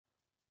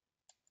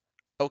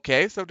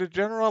Okay, so the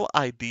general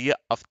idea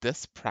of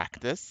this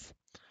practice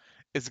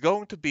is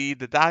going to be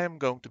that I am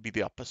going to be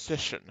the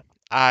opposition.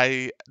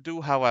 I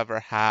do,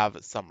 however, have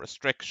some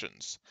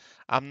restrictions.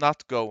 I'm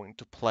not going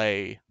to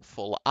play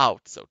full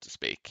out, so to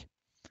speak.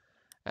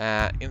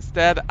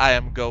 Instead, I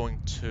am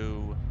going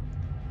to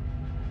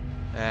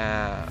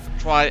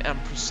try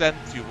and present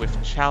you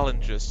with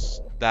challenges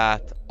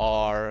that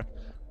are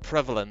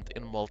prevalent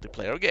in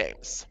multiplayer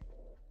games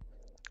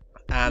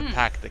and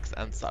tactics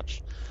and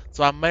such.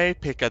 So I may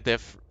pick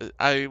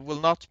I will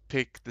not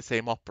pick the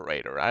same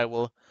operator. I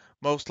will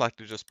most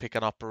likely just pick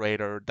an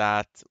operator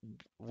that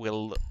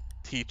will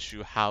teach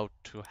you how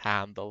to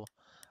handle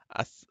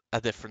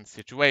a different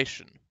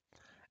situation.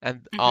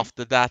 And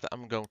after that,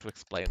 I'm going to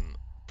explain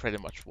pretty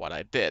much what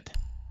I did.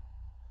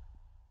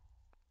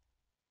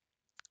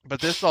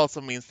 But this also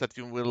means that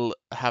you will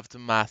have to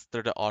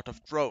master the art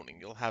of droning.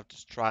 You'll have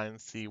to try and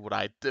see what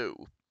I do.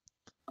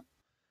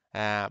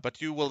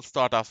 But you will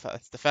start off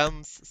as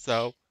defense,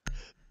 so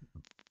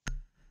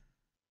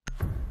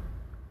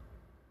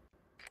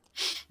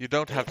you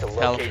don't have to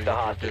tell me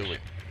what you're doing.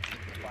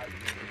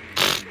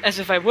 As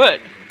if I would.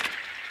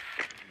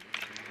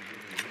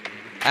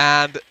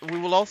 And we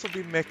will also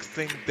be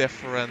mixing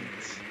different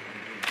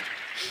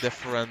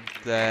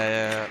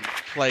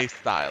play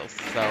styles.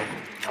 So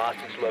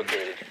hostage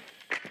located.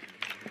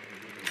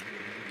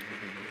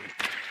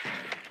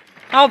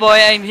 Oh boy,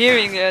 I'm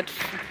hearing a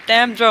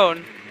damn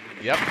drone.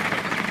 Yep.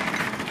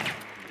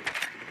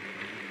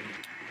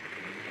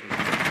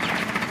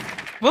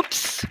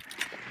 Whoops.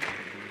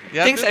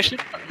 Yeah,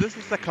 this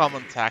is a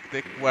common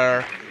tactic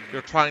where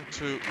you're trying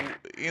to,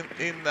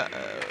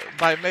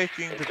 by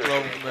making the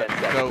drone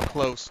go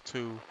close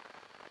to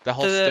the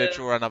hostage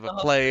or another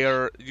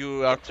player,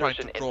 you are trying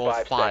to draw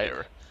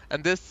fire.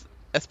 And this,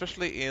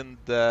 especially in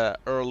the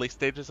early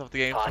stages of the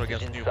game, or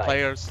against new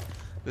players,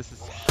 this is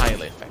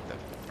highly effective.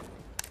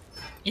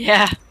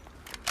 Yeah.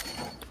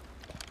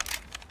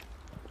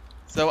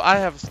 So I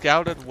have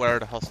scouted where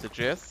the hostage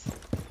is.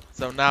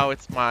 So now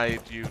it's my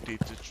duty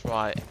to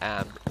try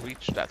and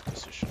reach that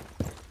position.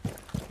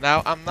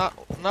 Now I'm not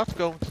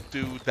going to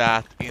do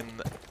that in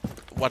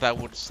what I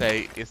would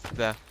say is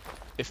the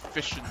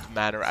efficient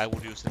manner I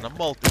would use in a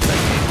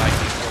multiplayer game, like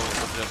if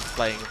you're just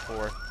playing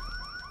for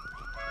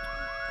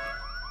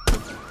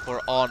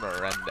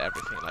honor and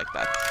everything like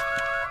that.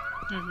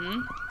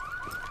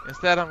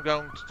 Instead, I'm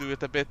going to do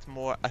it a bit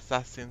more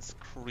Assassin's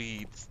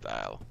Creed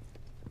style.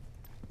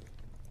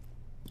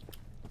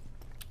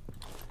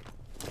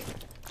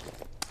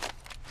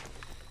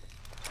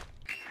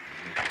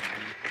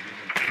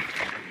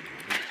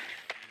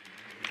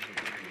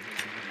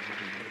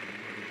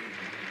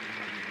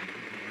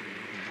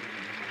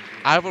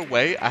 Either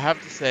way, I have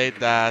to say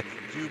that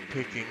you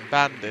picking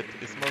Bandit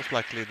is most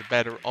likely the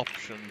better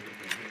option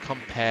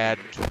compared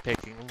to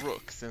picking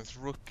Rook, since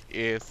Rook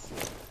is,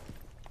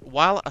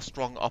 while a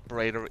strong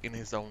operator in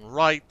his own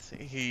right,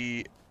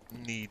 he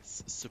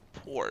needs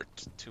support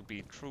to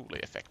be truly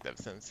effective,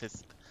 since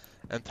his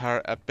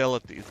entire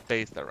ability is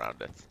based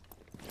around it.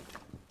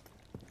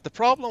 The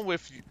problem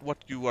with what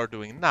you are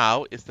doing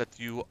now is that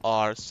you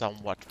are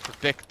somewhat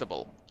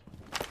predictable.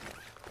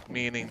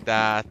 Meaning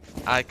that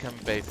I can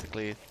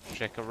basically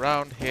check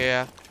around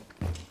here,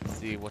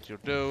 see what you're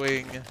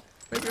doing,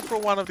 maybe throw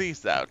one of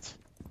these out.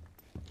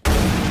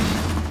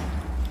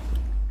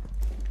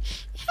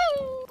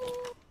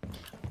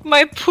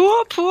 My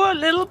poor, poor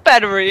little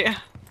battery.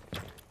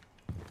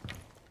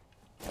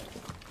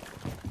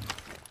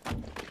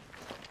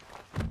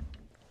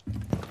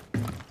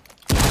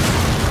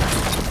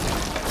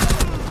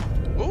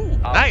 Ooh,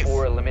 nice!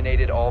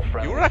 Eliminated all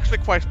friendly. You were actually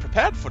quite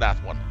prepared for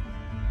that one.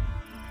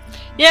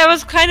 Yeah, it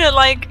was kind of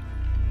like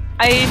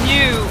I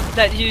knew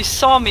that you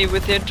saw me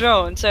with your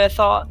drone, so I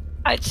thought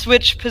I'd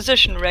switch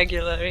position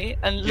regularly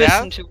and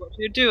listen to what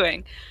you're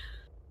doing.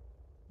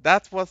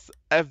 That was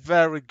a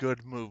very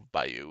good move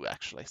by you,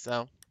 actually,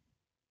 so...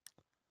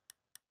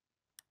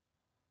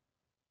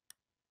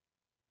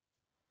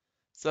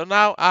 So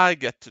now I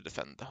get to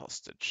defend the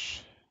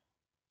hostage.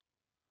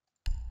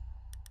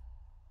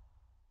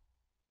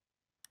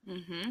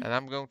 And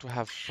I'm going to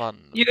have fun.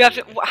 You have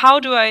to, how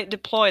do I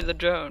deploy the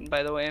drone,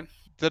 by the way?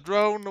 The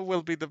drone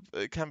will be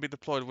can be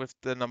deployed with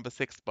the number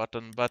 6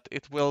 button, but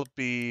it will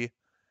be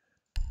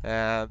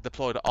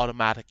deployed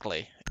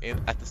automatically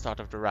at the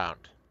start of the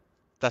round.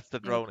 That's the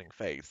droning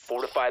phase.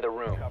 Fortify the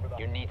room.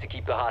 You need to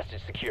keep the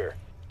hostage secure.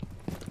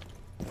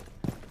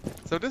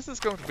 So this is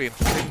going to be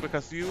interesting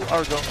because you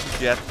are going to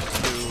get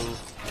to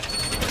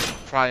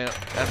try and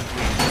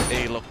reach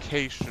a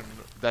location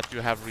that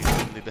you have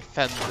recently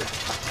defended.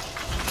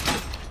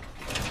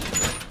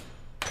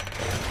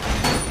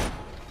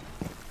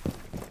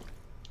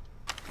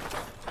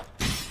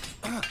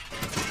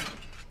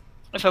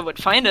 If I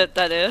would find it,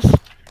 that is.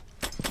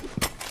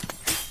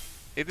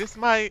 It is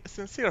my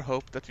sincere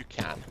hope that you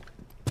can.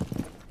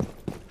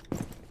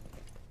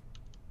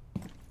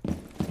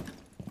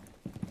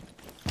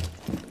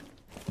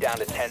 Down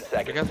to 10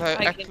 seconds. Because I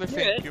actually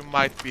think you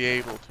might be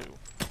able to.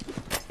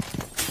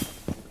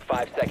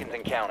 5 seconds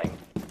and counting.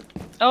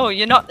 Oh,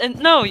 you're not in.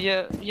 No,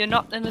 you're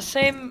not in the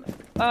same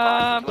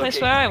place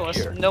where I was.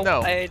 Nope,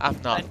 No,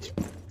 I'm not.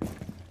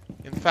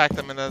 In fact,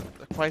 I'm in a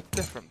quite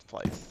different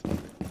place.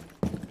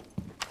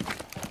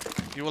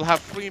 You will have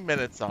 3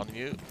 minutes on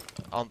you,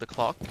 on the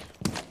clock.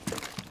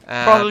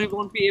 And probably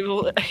won't be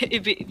able.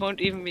 It won't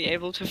even be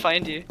able to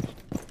find you.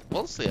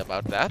 we'll see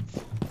about that.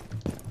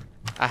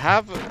 I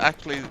have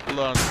actually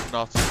learned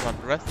not to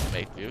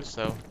underestimate you,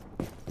 so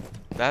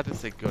that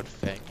is a good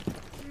thing.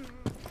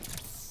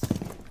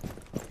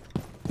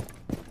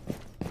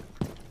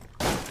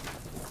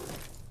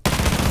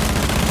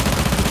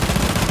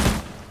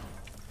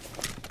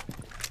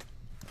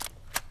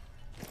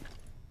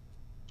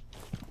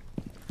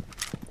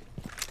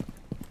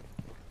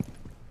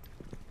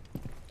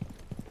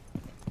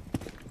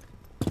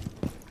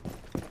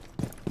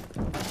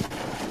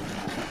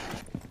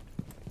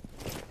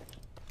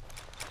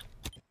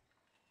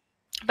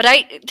 But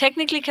I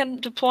technically can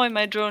deploy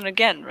my drone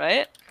again,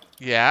 right?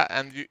 Yeah,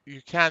 and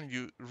you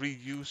can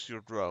reuse your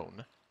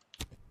drone.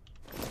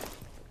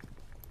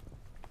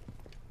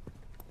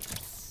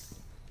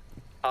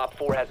 Op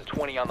 4 has a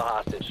 20 on the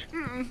hostage.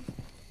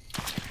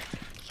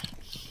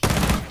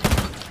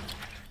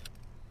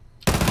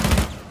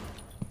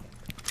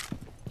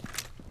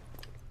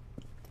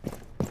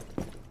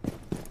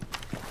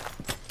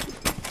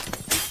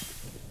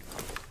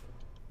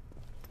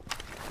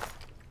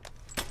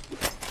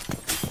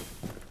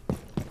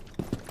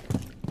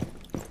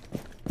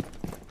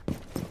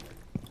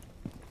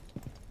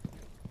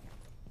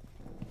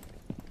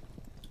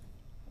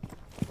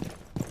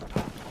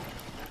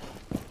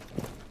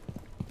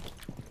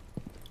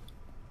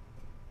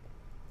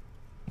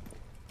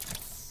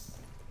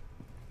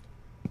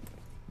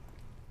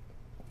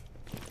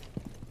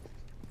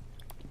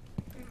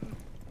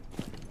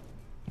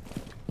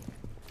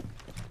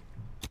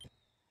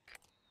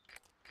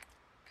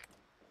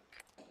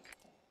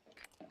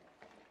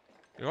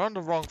 You're on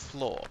the wrong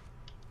floor.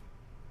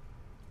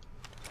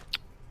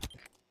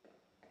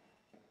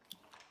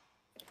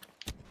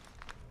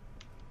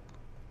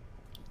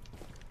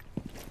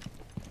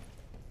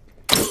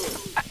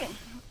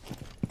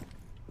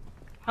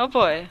 Oh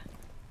boy.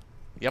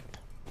 Yep.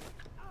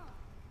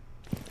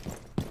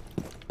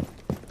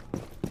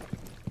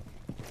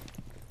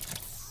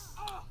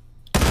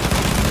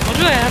 What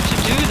do I have to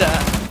do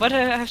that? What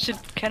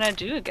can I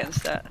do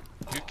against that?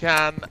 You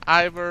can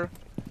either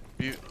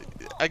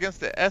against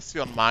the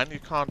Esion mine you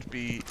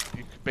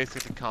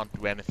basically can't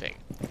do anything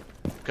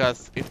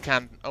because it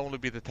can only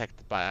be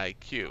detected by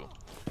IQ.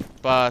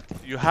 But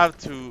you have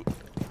to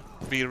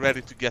be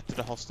ready to get to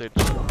the hostage.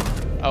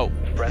 Oh,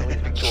 Friendly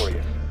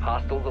victorious.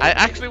 Hostiles I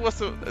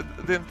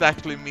eliminated. didn't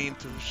actually mean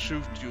to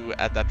shoot you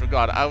at that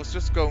regard. I was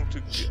just going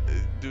to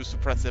do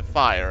suppressive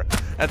fire,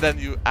 and then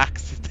you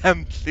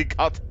accidentally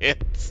got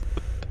hit.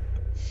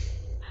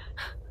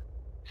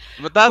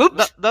 But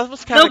that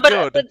was kind of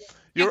good.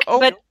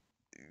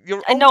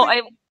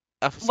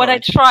 What I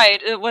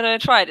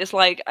tried is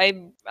like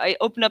I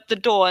opened up the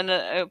door and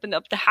I opened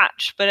up the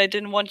hatch, but I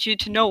didn't want you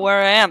to know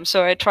where I am,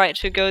 so I tried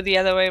to go the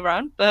other way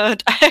around,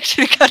 but I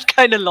actually got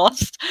kind of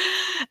lost.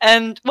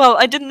 And well,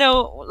 I didn't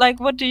know, like,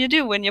 what do you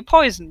do when you're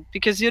poisoned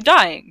because you're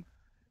dying?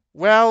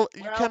 Well,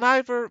 you can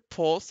either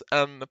pause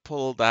and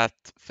pull that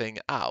thing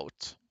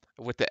out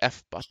with the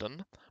F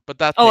button, but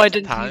that takes I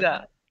didn't time. do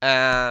that.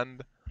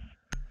 And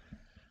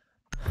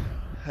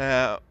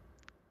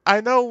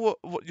I know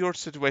your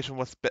situation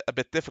was a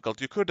bit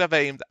difficult. You could have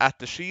aimed at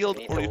the shield,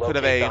 or you could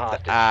have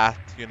aimed at,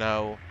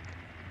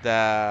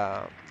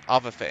 the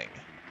other thing,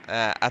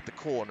 at the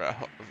corner,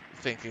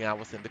 thinking I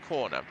was in the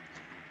corner.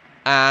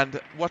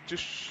 And what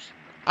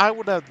I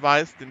would have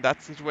advised in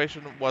that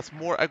situation was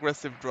more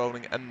aggressive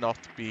droning and not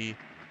be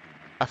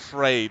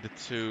afraid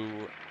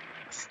to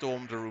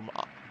storm the room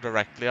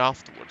directly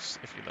afterwards,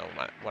 if you know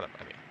what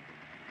I mean.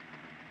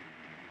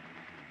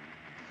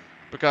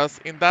 Because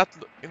in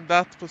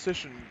that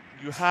position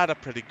you had a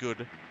pretty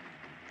good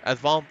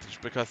advantage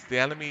because the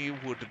enemy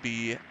would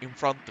be in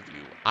front of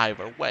you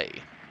either way.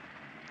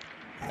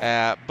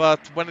 But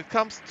when it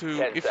comes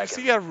to if you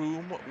see a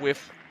room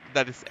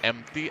that is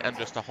empty and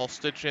just a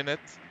hostage in it,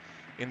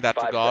 in that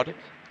regard,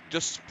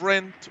 just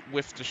sprint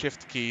with the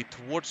shift key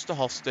towards the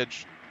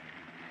hostage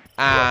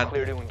and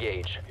clear to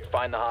engage.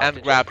 Find the hostage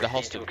and grab the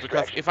hostage.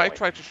 Because if I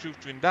try to shoot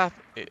you in that,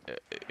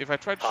 if I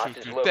try to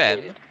shoot you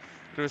then,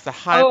 there is a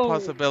high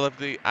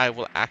possibility I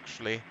will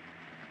actually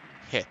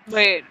hit.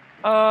 Wait,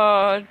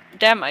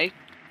 damn, I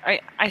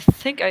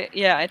think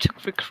I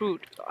took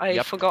recruit.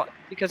 I forgot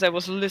because I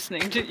was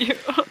listening to you.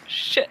 Oh,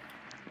 shit.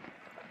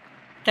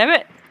 Damn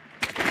it.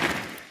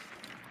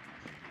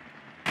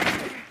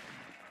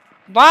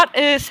 What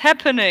is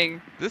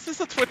happening? This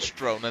is a Twitch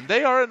drone and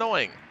they are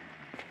annoying.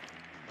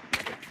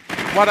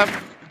 What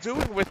I'm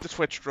doing with the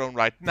Twitch drone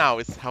right now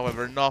is,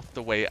 however, not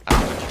the way a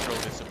Twitch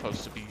drone is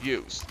supposed to be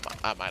used,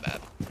 I might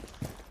add.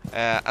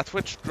 A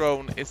Twitch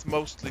drone is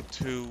mostly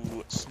to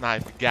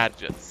snipe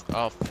gadgets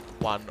of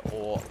one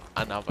or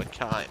another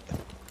kind.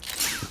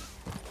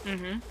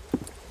 Mm-hmm.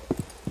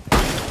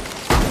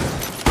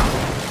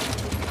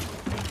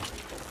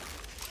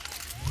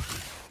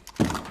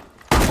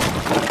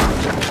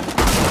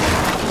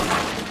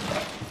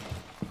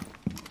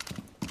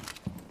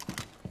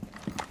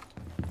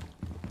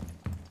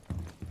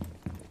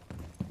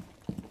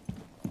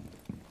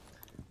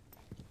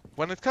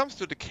 when it comes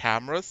to the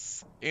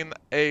cameras, in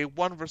a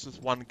 1 versus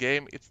 1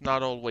 game, it's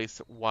not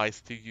always wise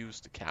to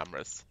use the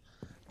cameras,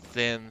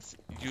 since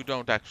you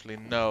don't actually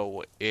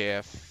know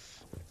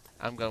if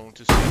I'm going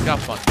to sneak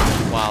up on you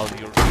while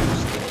you're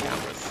using the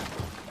cameras.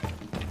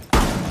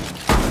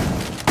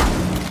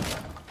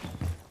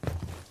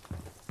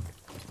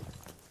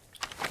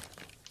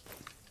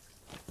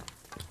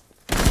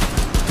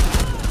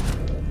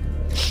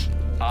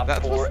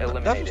 That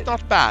was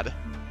not bad.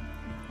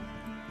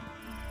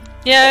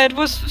 Yeah, it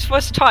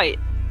was tight.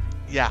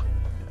 Yeah.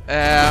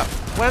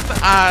 When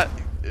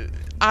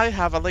I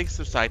have a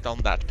laser sight on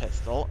that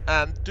pistol,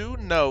 and do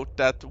note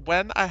that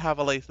when I have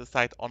a laser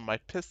sight on my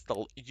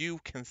pistol,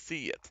 you can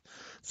see it.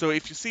 So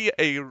if you see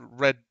a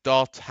red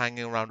dot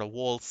hanging around a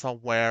wall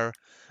somewhere,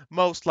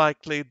 most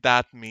likely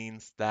that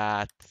means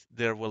that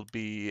there will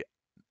be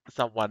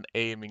someone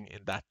aiming in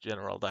that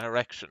general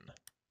direction.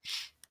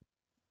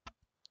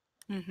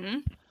 Mm-hmm.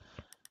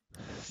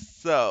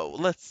 So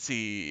let's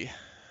see.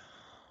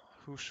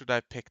 Who should I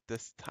pick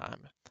this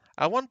time?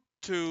 I want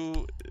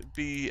to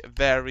be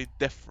very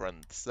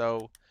different,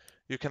 so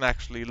you can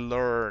actually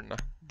learn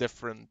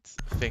different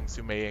things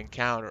you may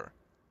encounter.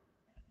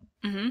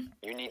 Mm-hmm.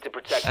 You need to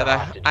protect And the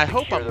hostage. I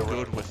hope Secure I'm the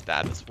good room. with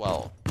that as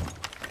well.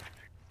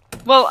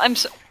 Well,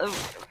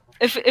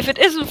 if it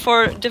isn't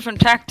for different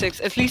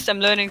tactics, at least I'm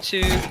learning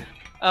to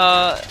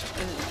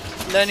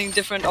learning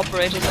different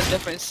operators and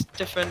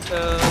different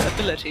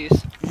abilities.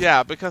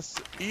 Yeah, because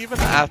even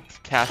at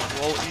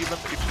casual, even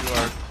if you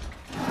are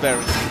very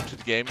new to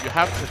the game, you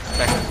have to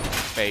expect to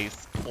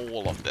face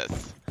all of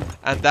this.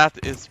 And that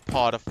is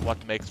part of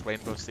what makes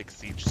Rainbow Six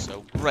Siege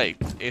so great.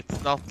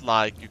 It's not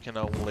like you can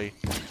only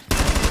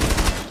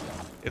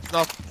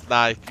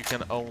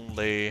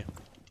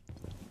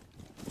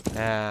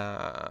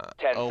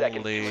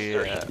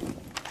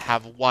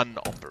have one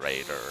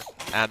operator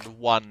and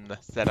one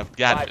set of 5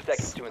 seconds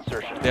gadgets. to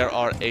insertion. There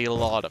are a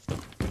lot of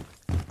them.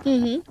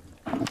 Mm-hmm.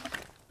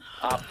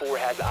 Op 4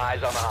 has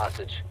eyes on the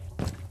hostage.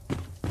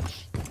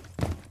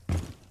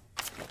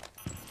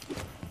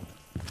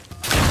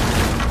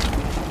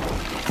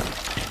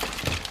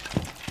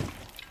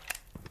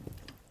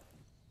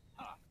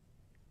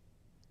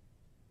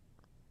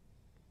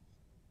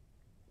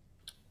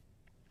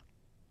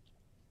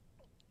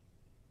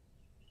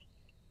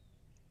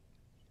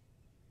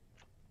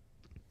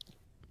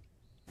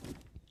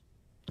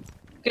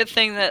 Good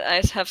thing that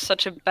I have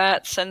such a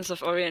bad sense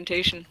of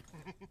orientation.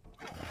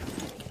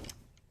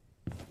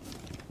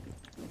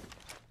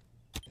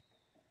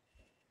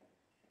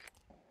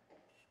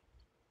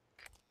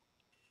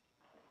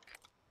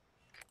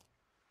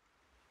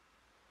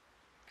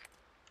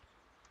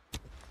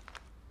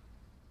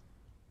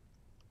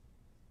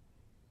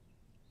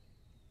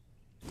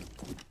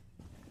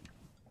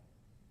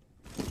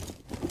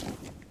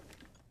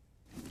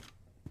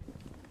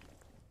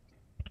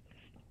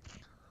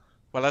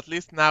 Well, at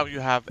least now you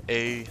have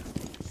a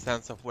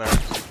sense of where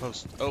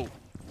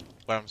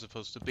I'm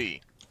supposed to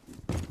be.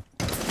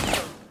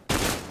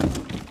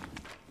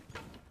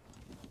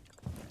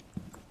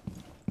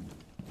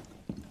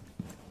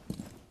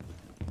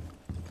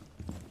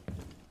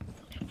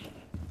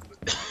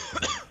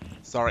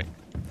 Sorry.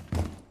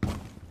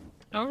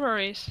 No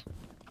worries.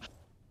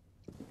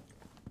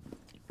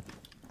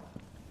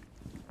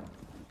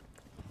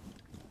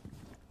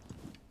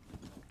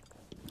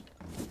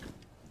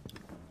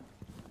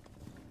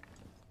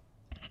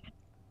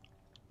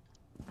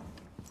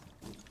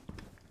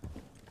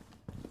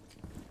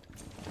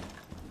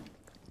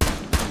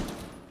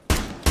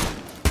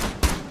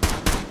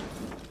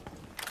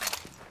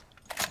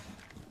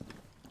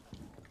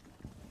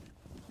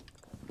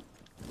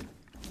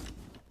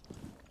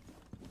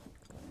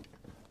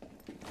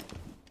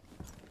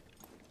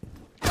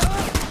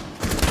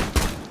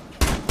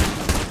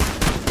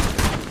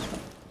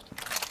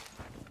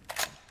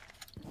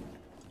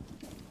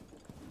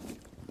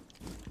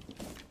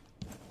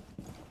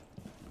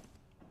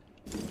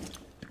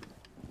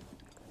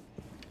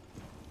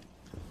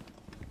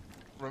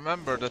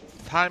 Remember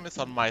that time is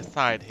on my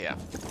side here.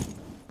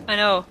 I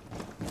know.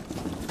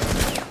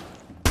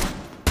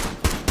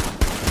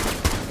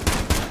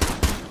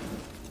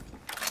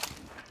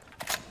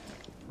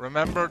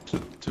 Remember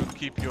to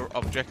keep your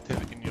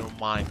objective in your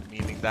mind,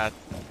 meaning that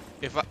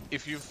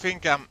if you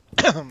think I'm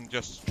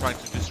just trying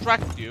to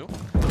distract you,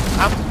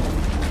 I'm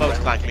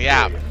most likely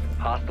am.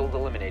 Hostiles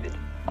eliminated.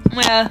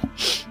 Yeah.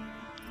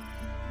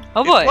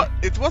 Oh boy.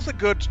 It was a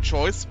good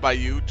choice by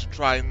you to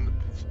try and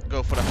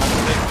go for the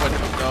hostage when you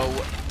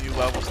knew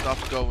I was not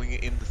going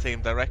in the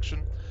same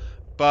direction,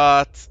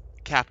 but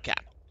Cap can.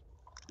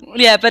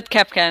 Yeah, but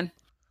Cap can.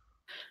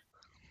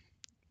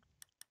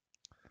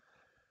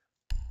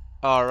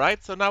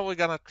 Alright, so now we're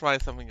gonna try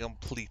something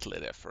completely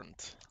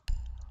different.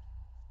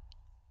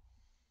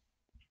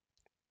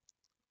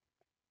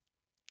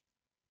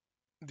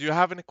 Do you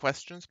have any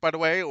questions, by the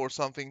way, or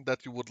something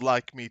that you would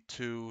like me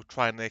to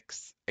try and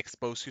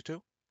expose you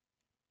to?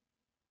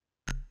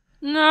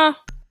 No,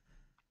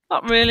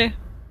 not really.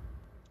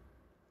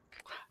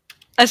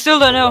 I still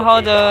don't know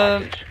how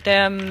the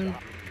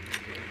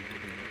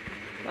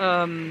What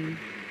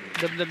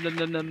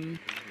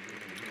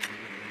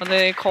are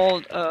they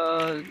called?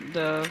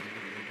 The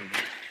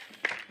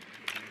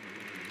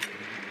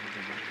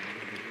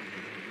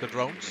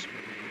drones.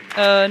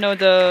 No,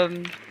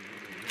 the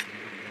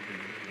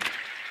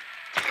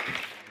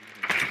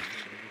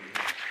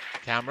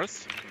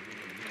Cameras.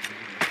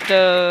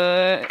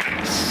 The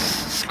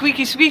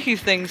squeaky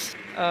things.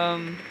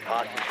 Hostage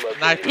located.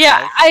 Night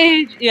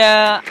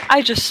Yeah,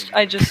 I just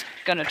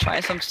gonna try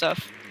some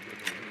stuff.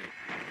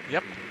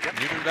 Yep,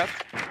 you do that.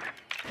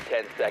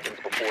 10 seconds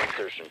before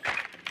insertion.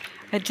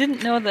 I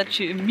didn't know that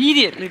you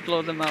immediately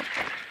blow them up.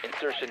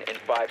 Insertion in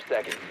 5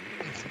 seconds.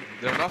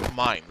 They're not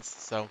mines,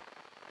 so...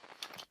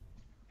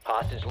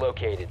 Hostage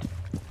located.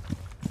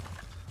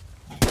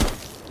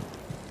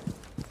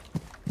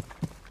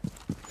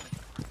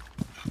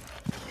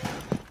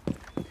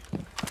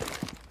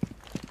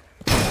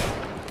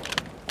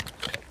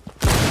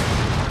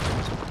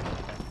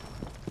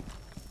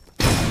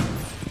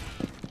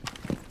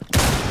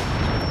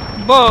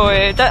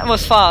 Boy, that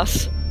was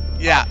fast.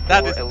 Yeah,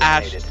 that is Four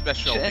Ash's eliminated.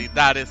 specialty. Shit.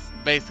 That is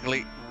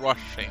basically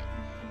rushing.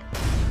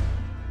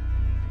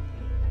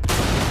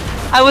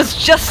 I was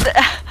just,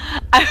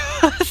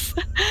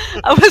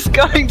 I was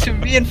going to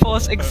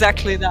reinforce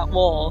exactly that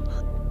wall.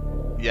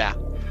 Yeah.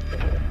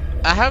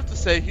 I have to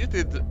say, you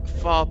did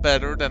far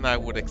better than I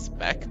would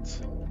expect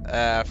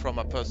from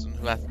a person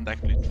who hasn't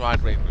actually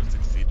tried Rainbow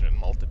Six Siege in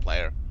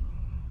multiplayer.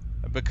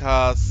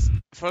 Because,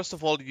 first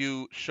of all,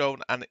 you shown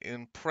an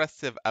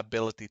impressive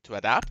ability to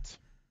adapt.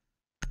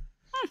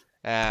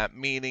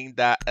 Meaning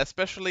that,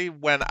 especially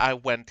when I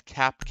went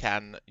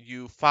Capcan,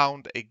 you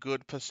found a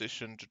good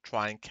position to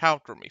try and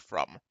counter me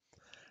from.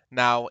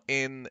 Now,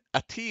 in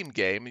a team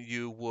game,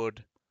 you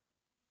would...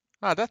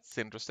 Ah, that's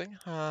interesting.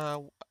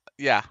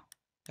 Yeah.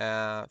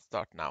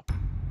 Start now.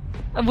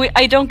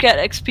 I don't get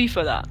XP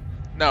for that.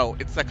 No,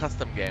 it's a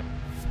custom game.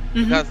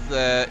 Mhm. Because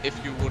if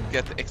you would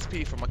get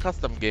XP from a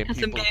custom game,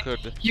 Custom people game,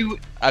 could You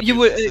abuse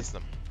would, the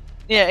system.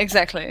 yeah,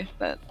 exactly.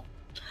 But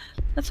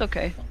that's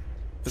okay.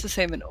 It's the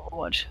same in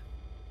Overwatch.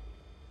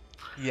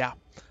 Yeah.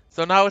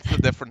 So now it's a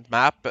different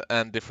map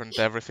and different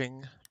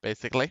everything,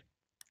 basically.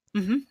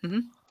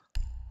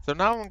 So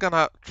now I'm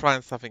gonna try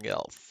something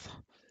else.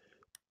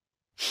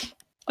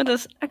 But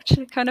that's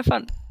actually kind of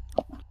fun.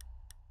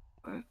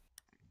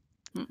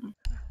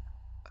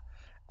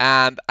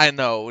 And I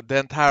know the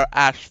entire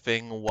Ash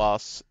thing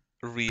was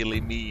really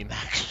mean,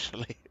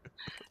 actually.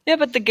 Yeah,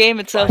 but the game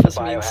itself Find is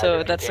the mean, so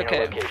biohazard that's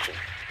container okay. location.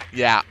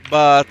 Yeah,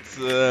 but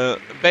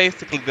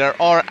basically there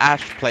are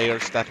Ash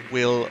players that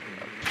will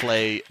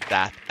play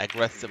that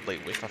aggressively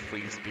with a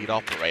free speed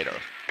operator.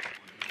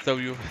 So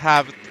you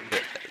have...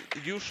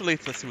 usually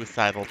it's a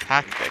suicidal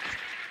tactic,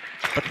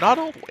 but not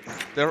always.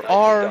 There Nicely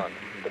are... done.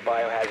 The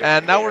biohazard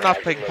And now we're container not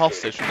has playing been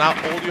located. hostage. Now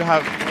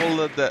all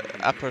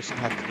a person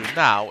has to do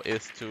now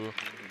is to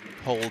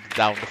hold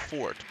down the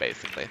fort,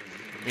 basically.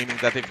 Meaning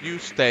that if you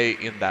stay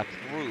in that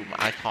room,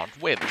 I can't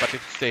win. But if you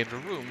stay in the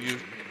room, you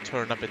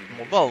turn a bit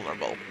more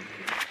vulnerable.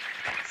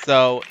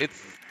 So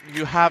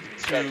you have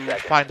 10 to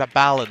seconds. find a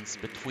balance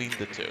between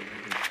the two.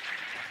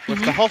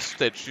 With the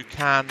hostage, you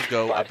can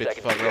go a 5 bit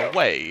seconds to further go.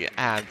 away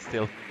and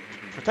still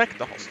protect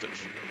the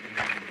hostage.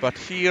 But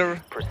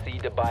here,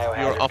 Proceed to biohazard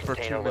your container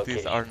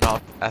opportunities location. are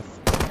not as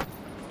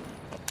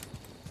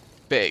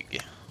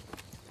big.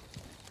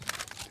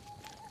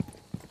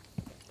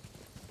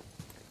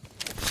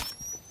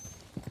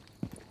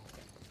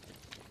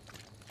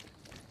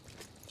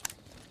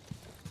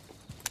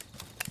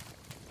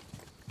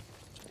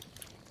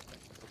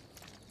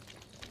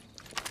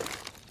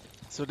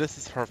 So this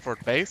is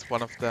Hereford Base,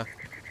 one of the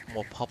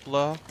more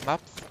popular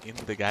maps in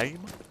the game.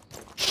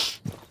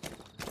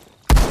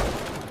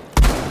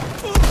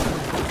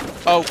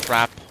 Oh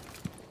crap.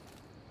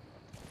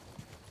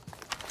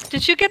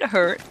 Did you get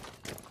hurt?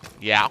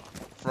 Yeah,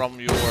 from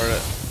your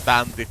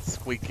bandit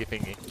squeaky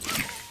thingy.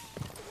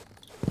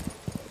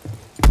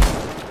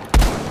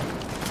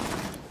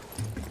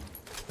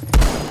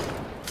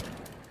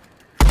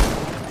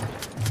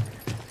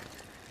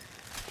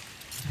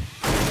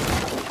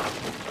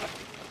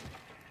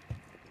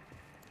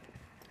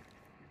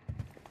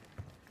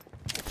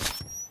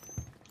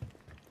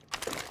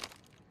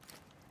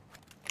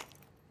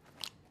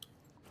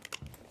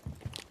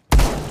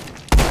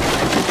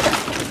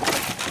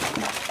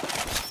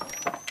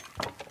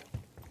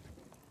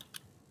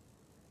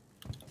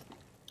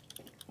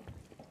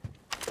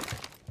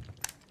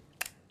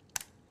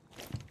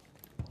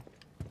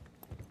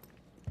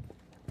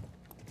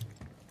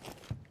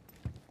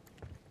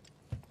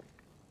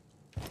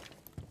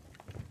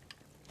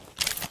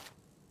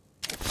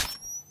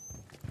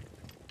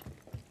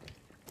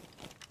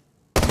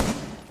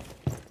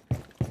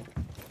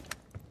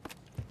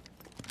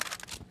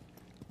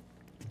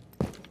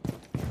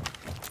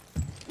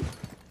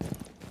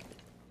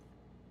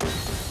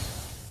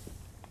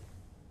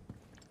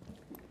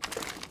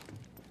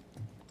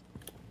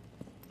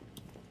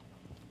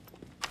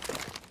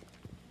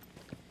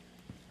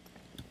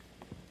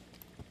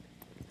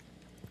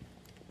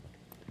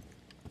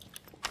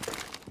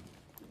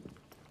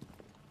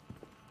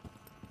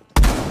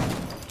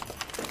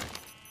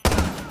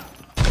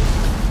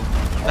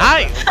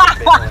 Nice!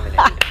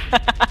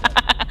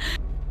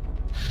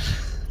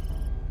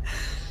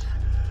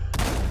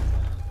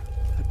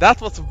 That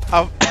was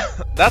how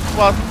that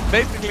was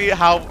basically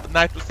how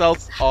night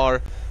results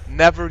are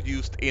never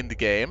used in the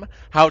game.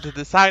 How the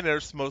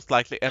designers most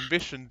likely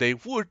envisioned they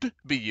would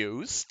be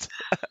used.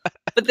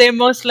 But they're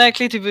most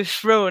likely to be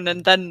thrown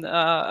and then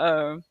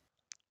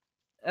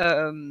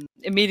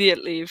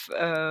immediately used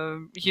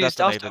Detonated,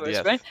 afterwards,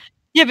 yes. right?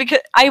 Yeah, because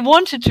I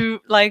wanted to,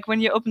 like,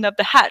 when you opened up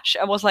the hatch,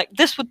 I was like,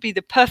 this would be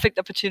the perfect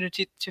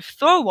opportunity to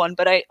throw one,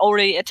 but I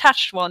already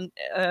attached one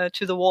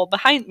to the wall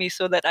behind me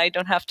so that I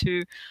don't have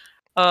to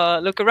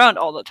look around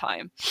all the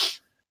time.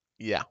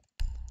 Yeah.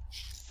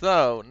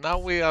 So now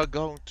we are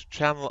going to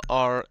channel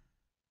our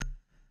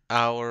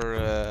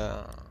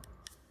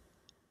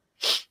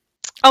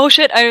Oh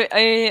shit!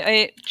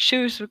 I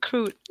choose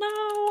recruit.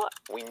 No.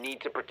 We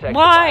need to protect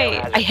Why? the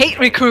biohazard I hate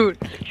container. recruit.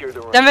 Secure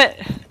the room. Damn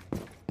it!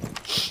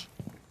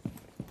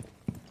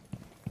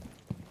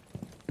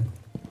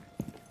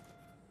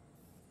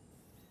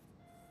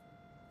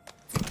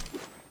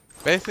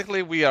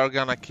 basically we are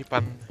gonna keep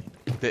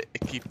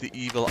the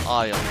evil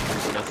eye on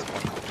this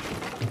one.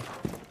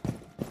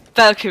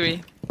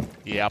 Valkyrie.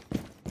 Yep.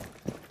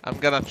 I'm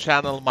gonna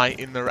channel my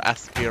inner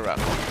Aspira.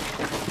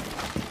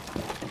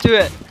 Do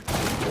it.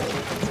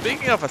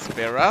 Speaking of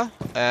Aspira,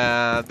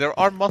 there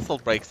are muscle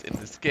breaks in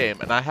this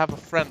game, and I have a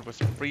friend with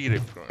a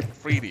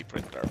 3D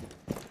printer.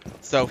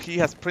 So he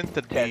has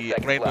printed 10 me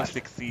seconds Rainbow left.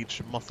 Six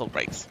Siege muscle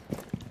breaks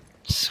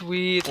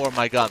Sweet. for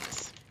my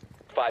guns.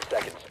 5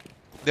 seconds.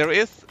 There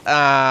is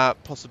a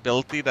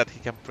possibility that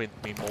he can print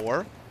me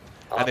more,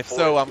 and if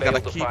so, I'm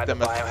gonna keep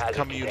them as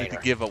community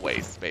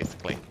giveaways,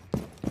 basically.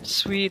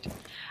 Sweet.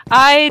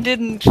 I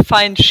didn't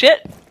find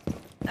shit,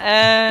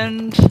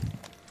 and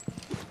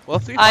We'll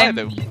see if I I'm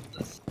do.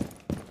 useless.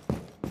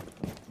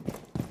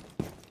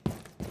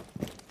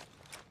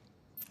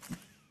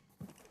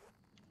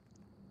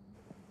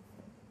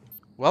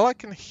 Well, I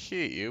can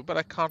hear you, but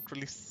I can't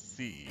really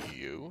see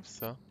you,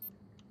 so...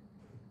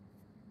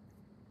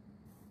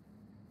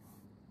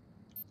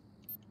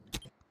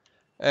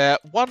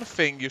 one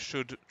thing you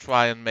should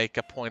try and make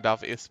a point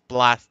of is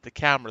blast the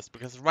cameras,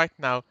 because right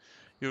now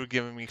you're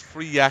giving me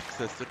free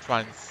access to try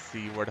and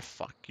see where the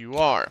fuck you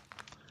are.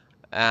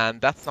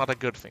 And that's not a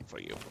good thing for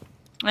you.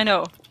 I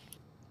know.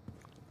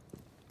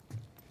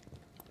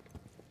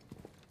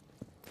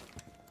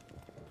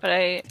 But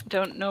I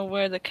don't know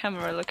where the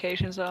camera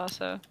locations are,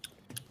 so...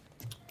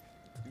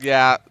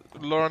 Yeah,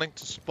 learning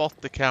to spot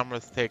the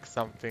cameras takes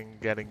something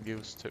getting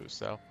used to,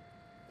 so...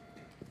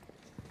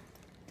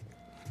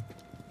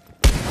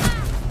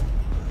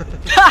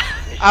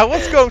 I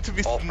was going to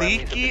be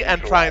sneaky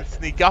and try and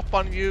sneak up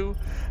on you,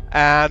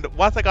 and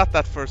once I got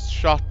that first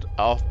shot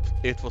up,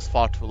 it was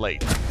far too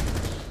late.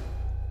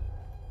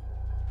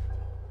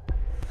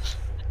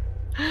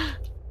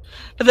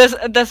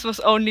 But this was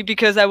only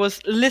because I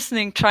was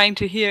listening, trying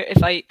to hear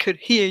if I could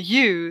hear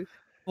you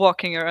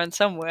walking around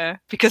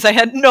somewhere, because I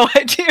had no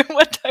idea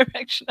what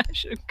direction I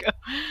should go.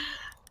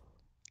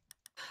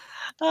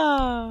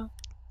 Ah.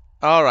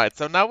 Alright,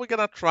 so now we're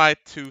gonna try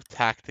 2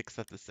 tactics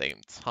at the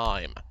same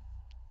time.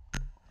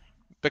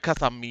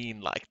 Because I'm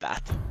mean like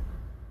that.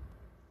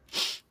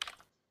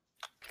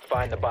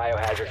 Find the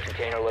biohazard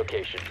container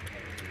location.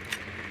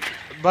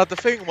 But the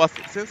thing was,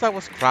 since I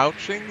was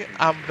crouching,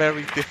 I'm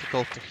very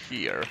difficult to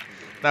hear.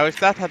 Now,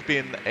 if that had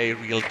been a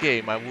real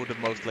game, I would have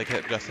most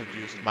likely just have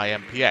used my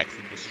MPX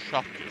and just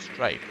shot you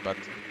straight, but...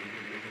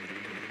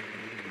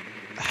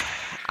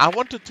 I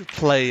wanted to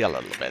play a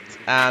little bit,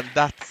 and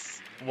that's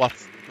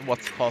what's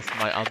caused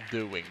my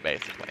undoing,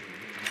 basically.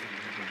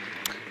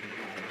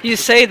 You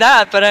say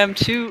that, but I'm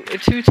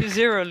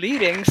 2-0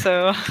 leading,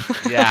 so...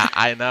 Yeah,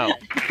 I know.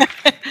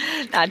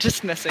 Nah,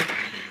 just messing.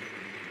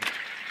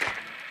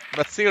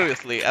 But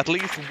seriously, at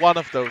least one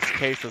of those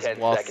cases 10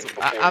 was... seconds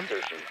before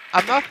insertion.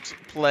 I'm not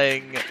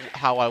playing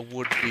how I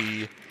would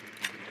be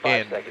 5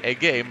 in seconds. a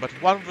game, but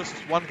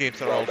 1v1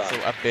 games are Well also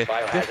done. a bit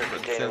Biohazard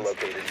different, container since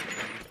located.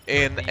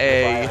 in Seize the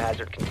a...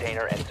 biohazard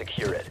container and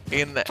secure it.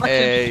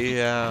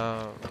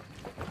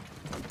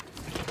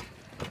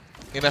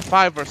 In a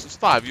 5 versus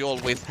 5, you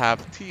always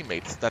have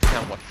teammates that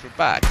can watch your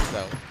back,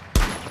 so...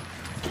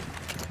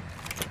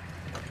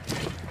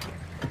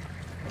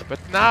 But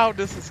now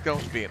this is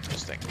going to be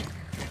interesting.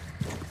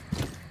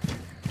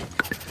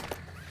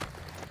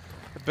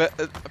 But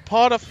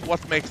part of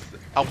what makes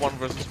a 1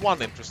 versus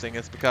 1 interesting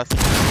is because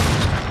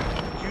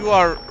you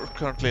are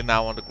currently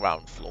now on the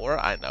ground floor,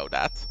 I know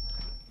that.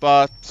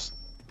 But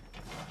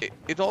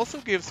it also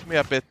gives me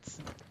a bit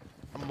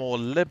more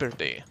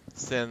liberty,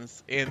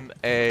 since in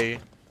a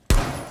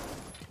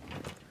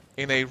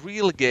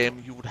real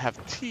game you would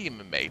have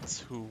teammates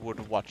who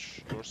would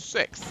watch your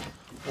 6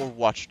 or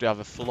watch the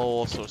other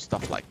floors or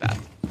stuff like that.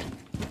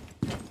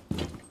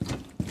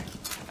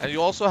 And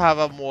you also have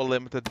a more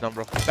limited number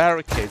of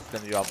barricades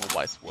than you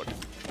otherwise would.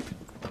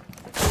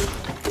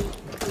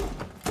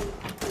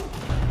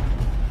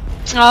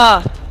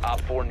 Ah!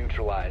 Op 4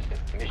 neutralized.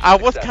 Mission I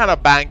was successful. kind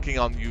of banking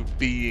on you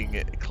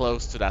being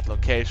close to that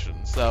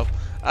location, so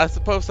I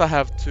suppose I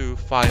have to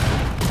find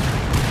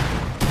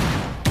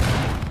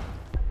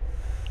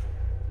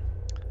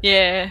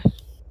Yeah.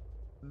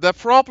 The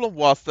problem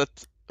was that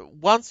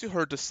once you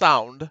heard the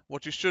sound,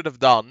 what you should have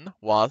done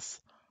was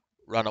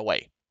run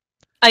away.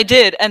 I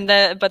did,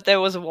 but there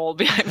was a wall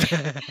behind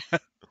me.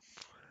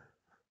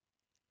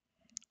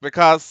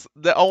 Because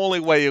the only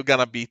way you're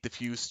gonna beat the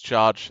fuse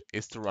charge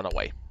is to run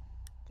away.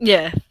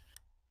 Yeah.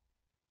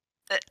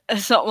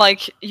 It's not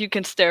like you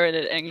can stare at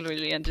it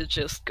angrily and it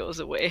just goes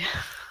away.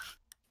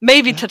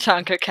 Maybe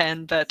Tatanka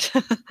can, but...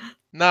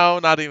 No,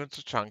 not even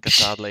Tachanka,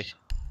 sadly.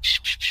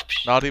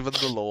 Not even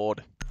the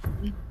Lord.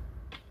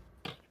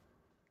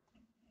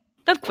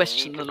 Don't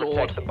question the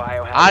Lord.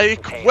 I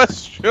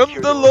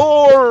question the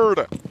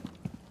Lord!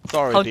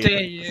 Sorry, How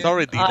dare you?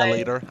 Sorry, Dita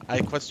Leader.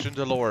 I question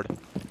the Lord.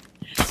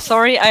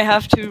 Sorry, I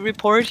have to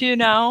report you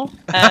now,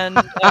 and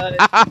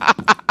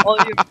all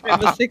your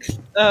Rainbow Six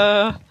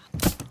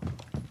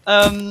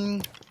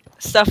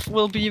stuff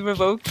will be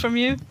revoked from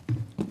you.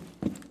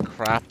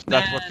 Crap,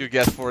 that's what you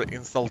get for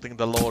insulting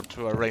the Lord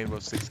to a Rainbow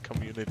Six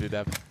community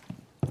dev.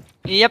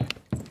 Yep.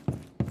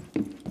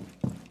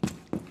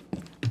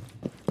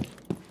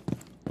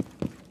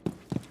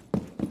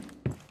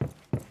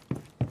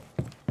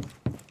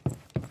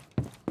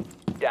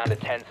 Down to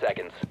 10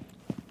 seconds.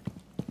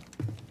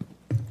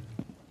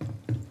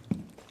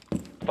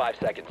 5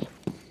 seconds.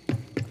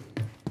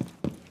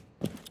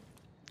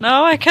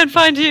 No, I can't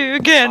find you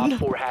again. Op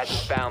 4 hasn't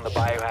found the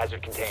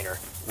biohazard container.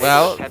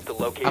 Well, attempt to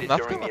locate I'm it not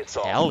during gonna the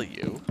assault. tell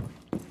you.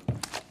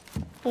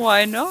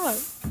 Why not?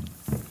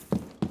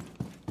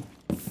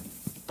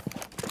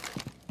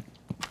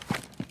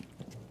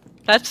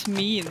 That's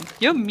mean.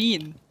 You're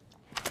mean.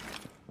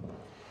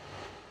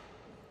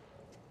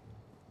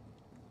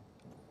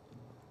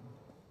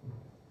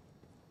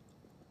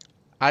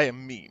 I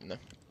am mean.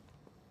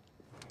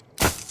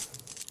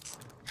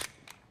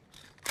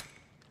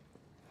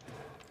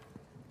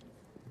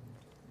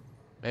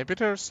 Maybe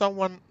there's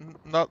someone,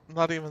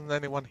 not even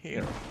anyone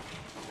here.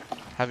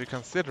 Have you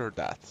considered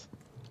that?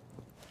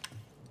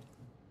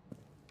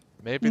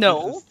 Maybe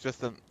No. this is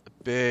just a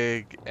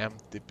big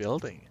empty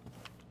building.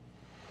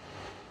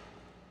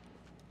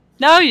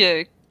 Now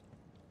you're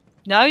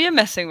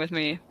messing with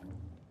me.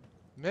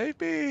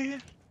 Maybe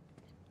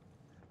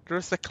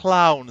there's a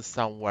clown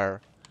somewhere.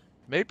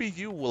 Maybe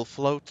you will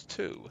float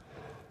too.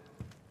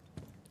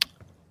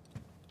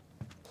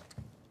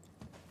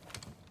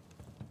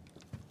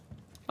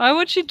 Why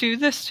would you do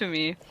this to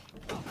me?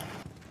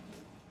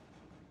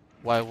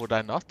 Why would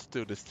I not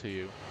do this to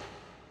you?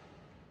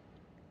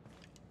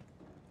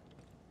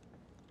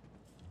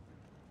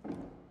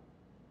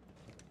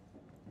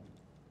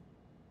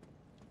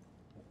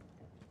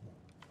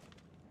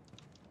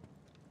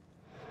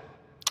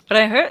 But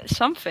I heard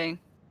something.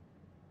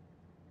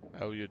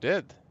 Oh, you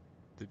did?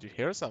 Did you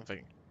hear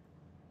something?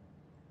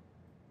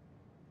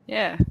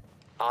 Yeah.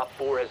 Op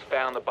 4 has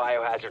found the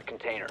biohazard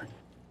container.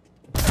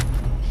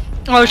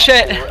 Oh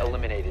shit. Op 4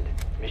 eliminated.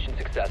 Mission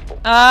successful.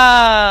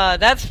 Ah,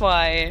 that's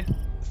why.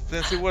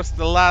 Since it was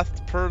the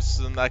last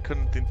person, I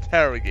couldn't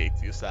interrogate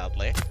you,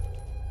 sadly.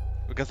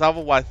 Because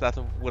otherwise that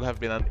would have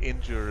been an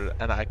injury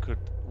and I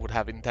would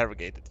have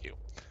interrogated you.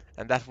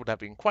 And that would have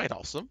been quite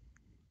awesome.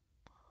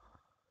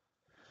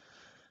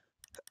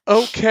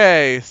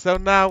 Okay, so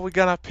now we're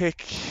gonna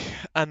pick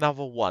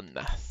another one.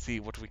 See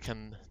what we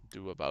can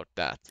do about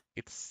that.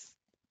 It's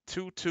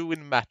 2-2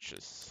 in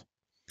matches.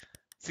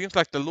 Seems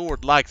like the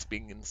Lord likes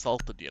being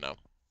insulted, you know.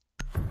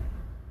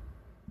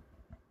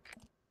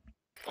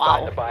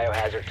 Find the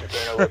biohazard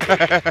container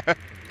location.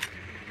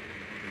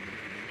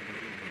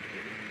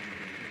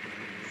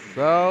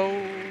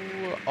 So,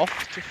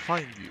 off to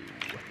find you.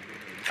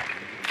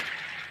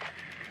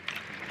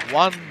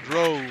 One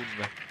drone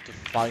to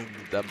find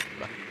them.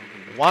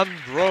 One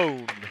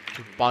drone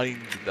to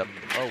bind them.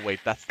 Oh wait,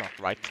 that's not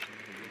right.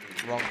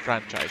 Wrong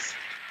franchise.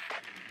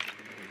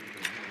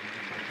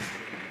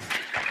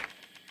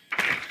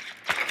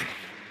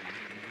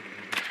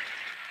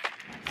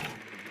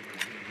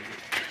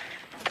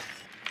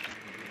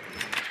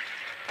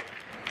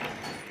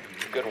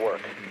 Good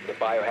work. The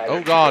biohazard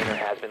Oh god.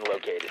 container has been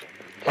located.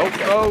 Oh 10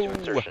 seconds to no!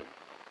 insertion.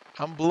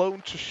 I'm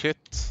blown to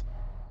shit.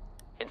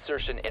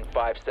 Insertion in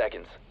 5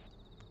 seconds.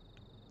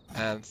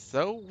 And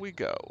so we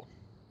go.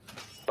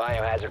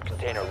 Biohazard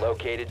container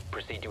located.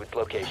 Proceed to its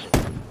location.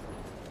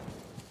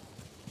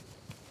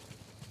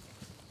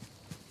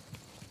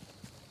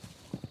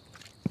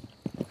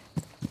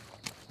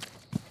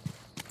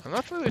 I'm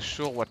not really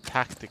sure what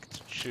tactic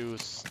to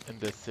choose in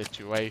this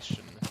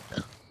situation.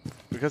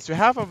 Because you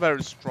have a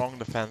very strong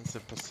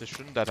defensive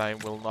position that I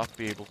will not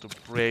be able to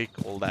break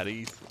all that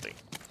easily.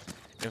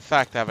 In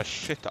fact, I have a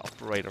shit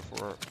operator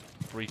for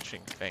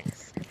breaching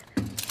things.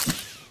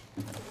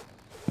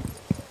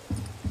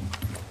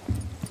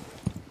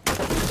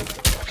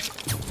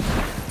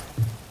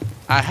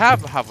 I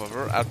have,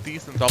 however, a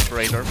decent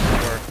operator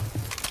for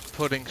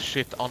putting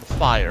shit on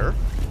fire.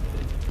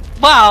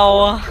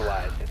 Wow.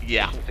 Neutralized.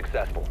 Yeah. Mission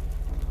successful.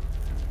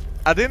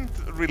 I didn't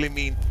really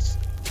mean...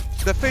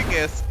 The thing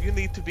is, you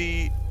need to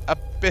be a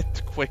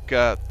bit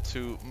quicker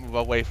to move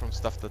away from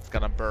stuff that's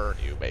gonna burn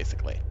you,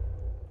 basically.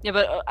 Yeah,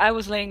 but I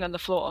was laying on the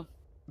floor,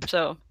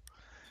 so...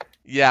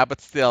 Yeah,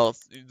 but still,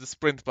 the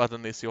sprint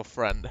button is your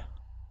friend.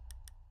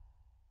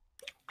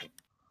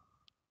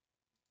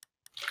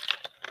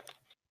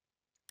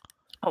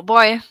 Oh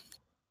boy.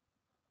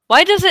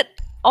 Why does it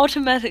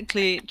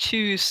automatically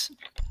choose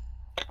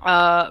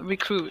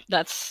recruit?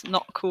 That's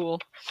not cool.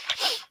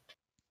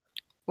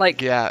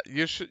 Like, Yeah,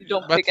 you should, you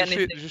don't but pick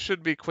anything. you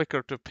should be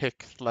quicker to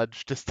pick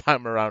Sledge this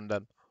time around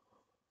then.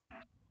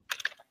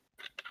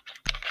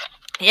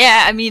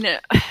 Yeah, I mean,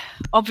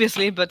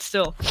 obviously, but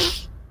still.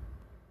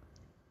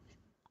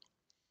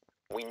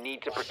 We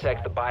need to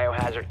protect the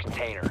biohazard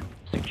container.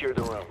 Secure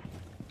the room.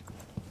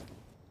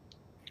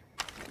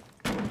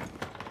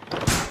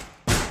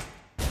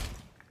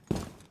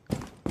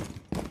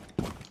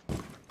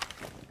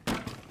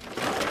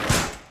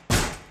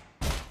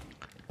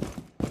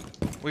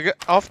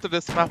 After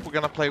this map, we're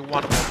gonna play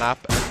one more map,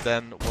 and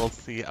then we'll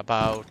see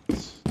about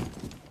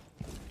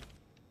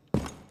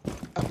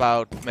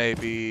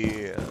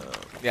maybe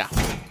yeah,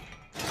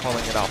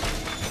 calling it off.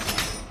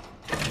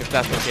 If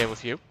that's okay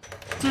with you.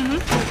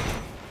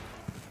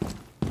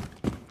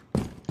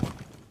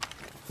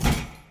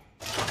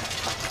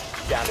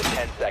 Down to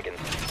 10 seconds.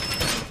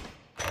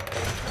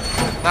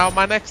 Now,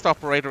 my next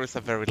operator is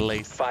a very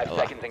lazy 5 fella.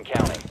 seconds and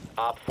counting.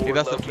 Op 4 He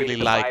doesn't located really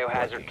the like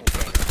biohazard working.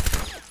 container.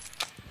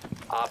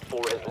 Op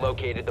 4 has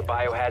located the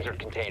biohazard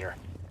container.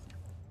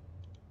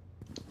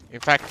 In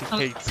fact, he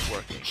hates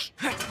working.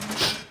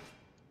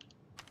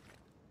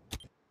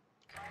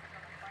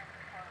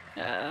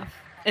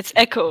 It's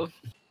Echo,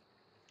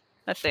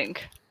 I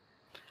think.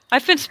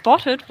 I've been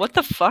spotted. What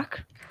the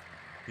fuck?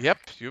 Yep,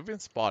 you've been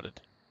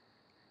spotted.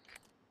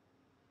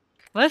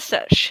 Where's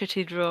that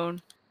shitty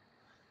drone?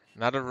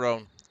 Another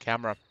drone.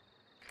 Camera.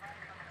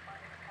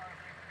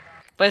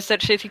 Where's that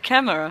shitty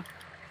camera?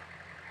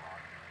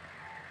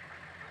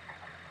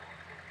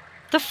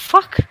 The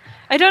fuck?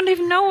 I don't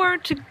even know where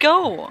to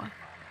go.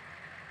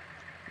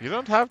 You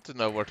don't have to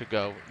know where to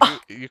go.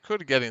 You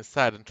could get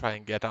inside and try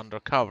and get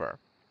undercover.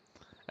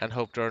 And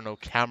hope there are no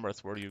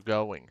cameras where you're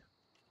going.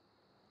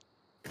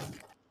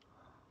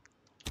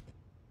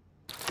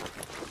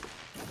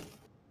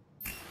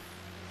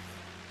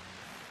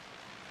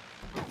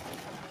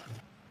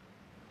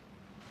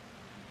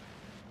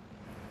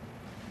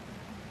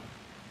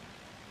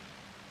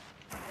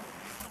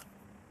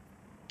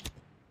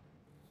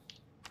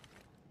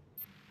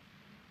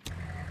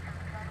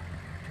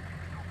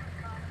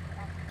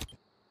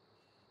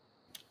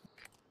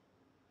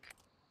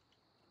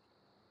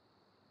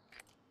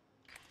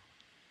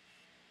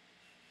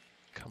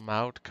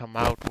 Come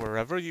out,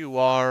 wherever you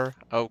are.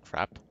 Oh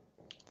crap.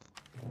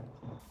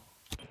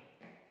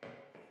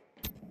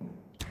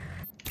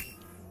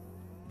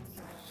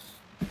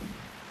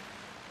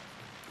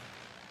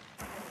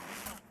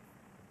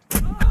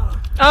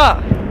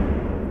 Ah!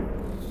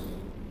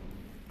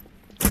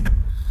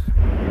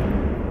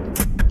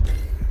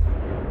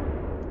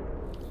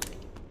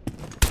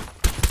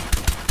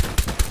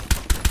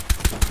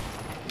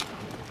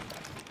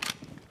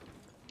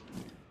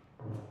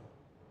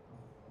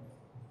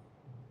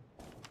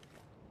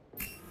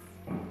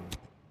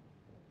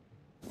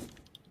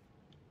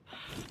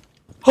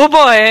 Oh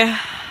boy!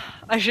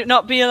 I should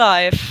not be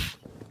alive.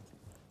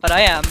 But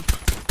I am.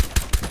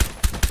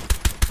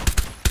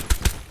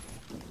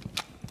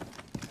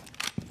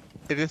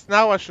 It is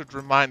now I should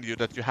remind you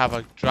that you have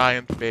a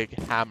giant big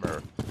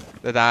hammer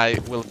that I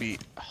will be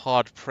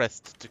hard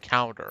pressed to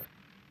counter.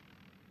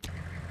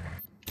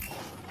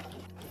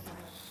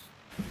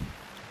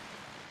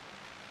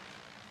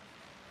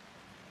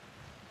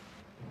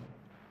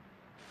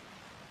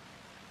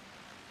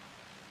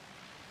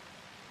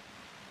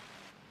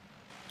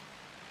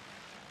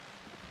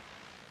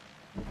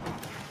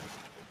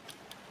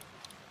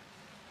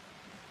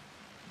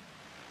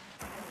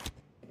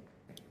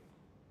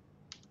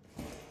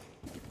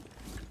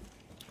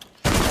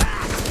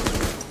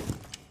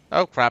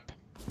 Oh crap.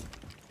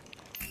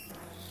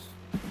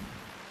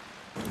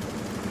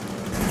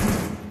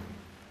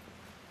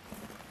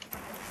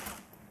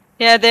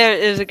 Yeah, there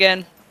it is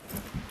again.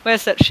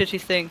 Where's that shitty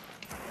thing?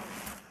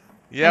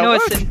 Yeah, I know where,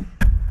 it's in.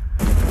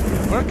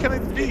 where can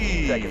it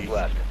 15 seconds be?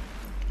 left.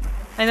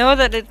 I know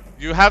that it.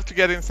 You have to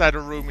get inside a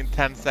room in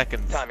 10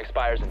 seconds. Time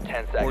expires in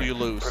 10 seconds. Or you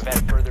lose.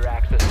 Prevent further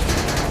access to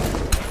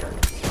the container.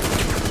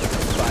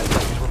 5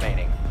 seconds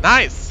remaining.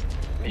 Nice!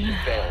 Mission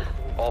failed.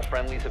 All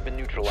friendlies have been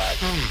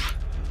neutralized.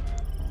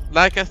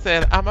 Like I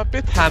said, I'm a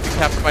bit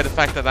handicapped by the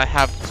fact that I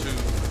have to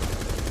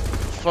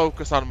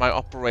focus on my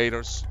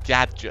operator's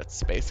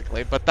gadgets,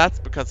 basically. But that's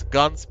because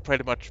guns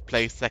pretty much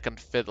play second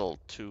fiddle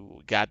to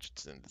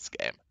gadgets in this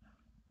game.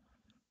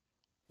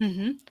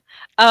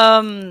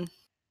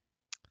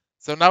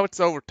 So now it's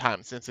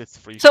overtime, since it's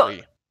free.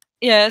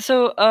 Yeah,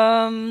 so,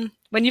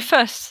 when you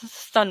first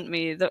stunned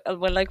me,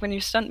 when you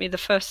stunned me the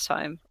first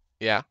time,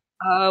 Yeah.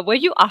 were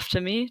you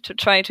after me to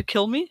try to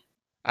kill me?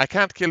 I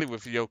can't kill you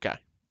with yokai.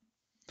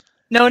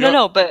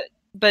 No, but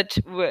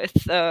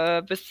with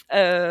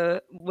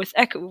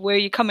Echo, were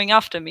you coming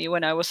after me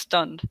when I was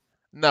stunned?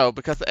 No,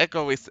 because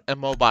Echo is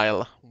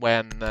immobile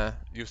when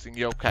using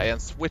yokai,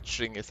 and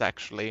switching is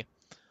actually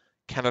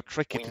kind of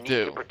tricky We to need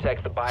do. to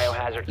protect the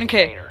biohazard Okay.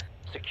 container.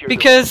 Secure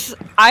Because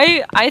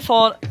I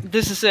thought,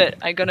 this is it,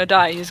 I'm gonna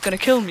die, he's gonna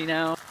kill me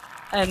now.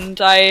 And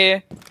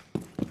I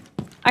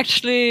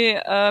actually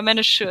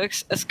managed to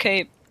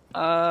escape,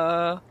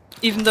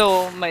 even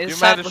though my You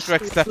sight managed was to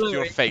still accept blurry.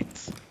 your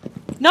fate.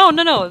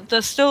 No,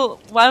 there's still,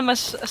 while my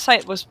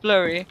sight was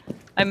blurry,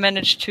 I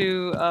managed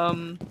to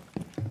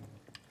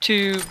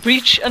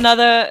breach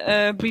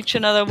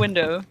another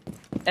window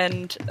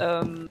and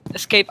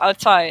escape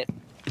outside,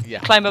 Yeah.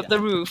 climb up the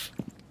roof.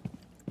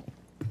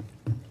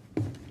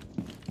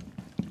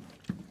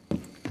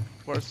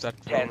 Where's that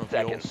 10 drone of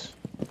seconds.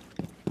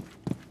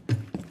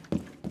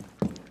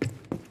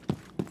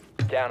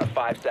 yours? Down to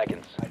 5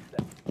 seconds.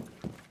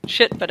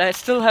 Shit, but I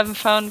still haven't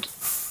found.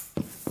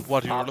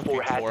 What you're Op 4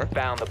 looking for? hasn't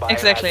found the biohazard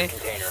Exactly.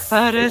 container.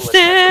 But I Able to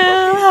still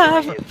locate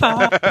haven't it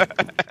found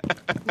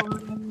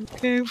what I'm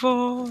looking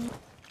for.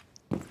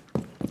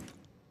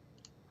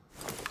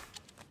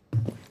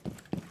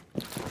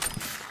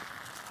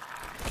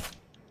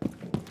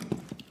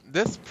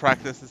 This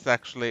practice is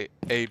actually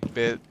a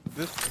bit...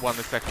 This one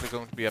is actually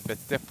going to be a bit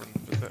different,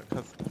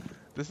 because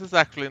this is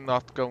actually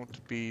not going to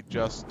be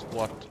just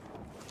what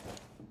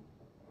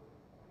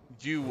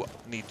you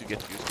need to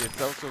get used to.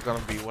 It's also going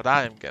to be what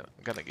I'm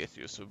gonna get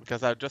used to,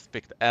 because I just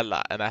picked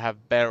Ella, and I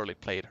have barely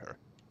played her.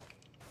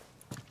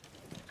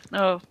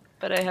 Oh,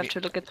 but I have to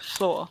look at the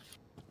floor.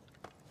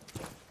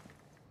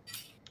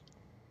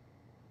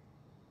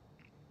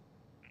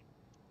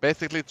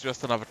 Basically, it's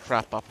just another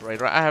trap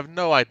operator. I have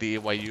no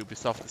idea why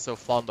Ubisoft is so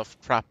fond of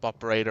trap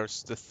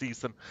operators this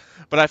season,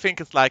 but I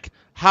think it's like,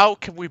 how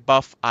can we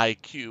buff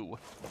IQ?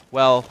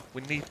 Well,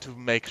 we need to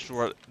make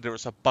sure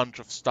there's a bunch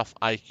of stuff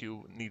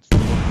IQ needs to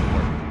look for.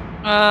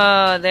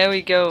 Ah, there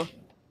we go.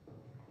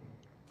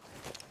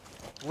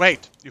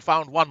 Great, you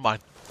found one mine.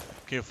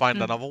 Can you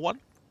find another one?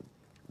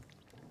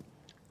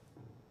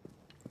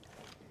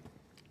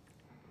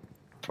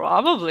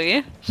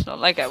 Probably. It's not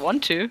like I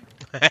want to.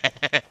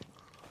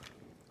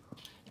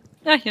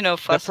 Yeah, you know,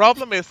 The fuss.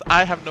 problem is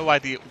I have no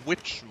idea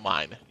which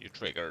mine you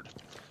triggered.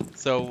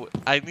 So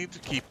I need to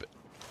keep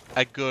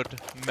a good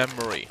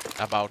memory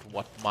about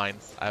what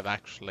mines I've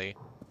actually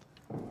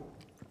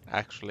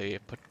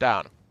put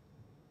down.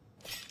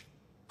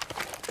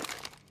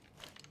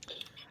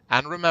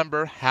 And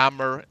remember,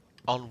 hammer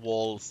on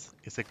walls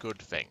is a good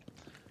thing.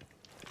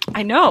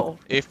 I know.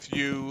 If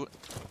you...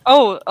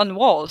 Oh, on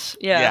walls.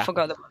 Yeah, Yeah, I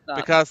forgot about that.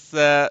 Because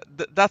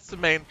that's the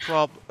main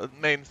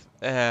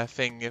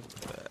thing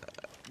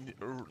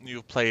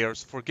new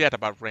players forget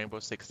about Rainbow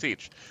Six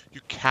Siege.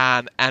 You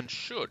can and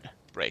should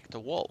break the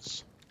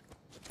walls.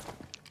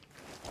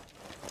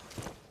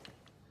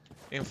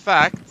 In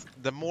fact,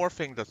 the more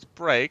thing that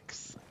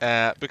breaks,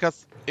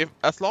 because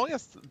as long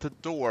as the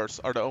doors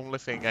are the only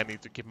thing I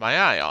need to keep my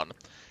eye on,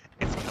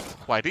 it's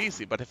quite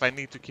easy. But if I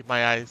need to keep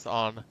my eyes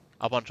on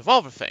a bunch of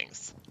other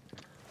things,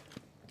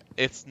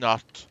 it's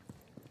not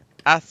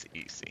as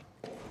easy.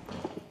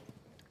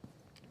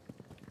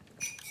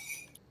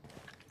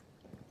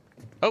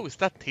 Oh, is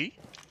that T?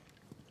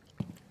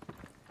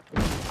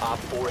 Op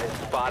 4 has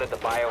spotted the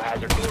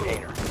biohazard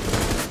container.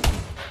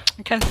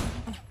 Okay.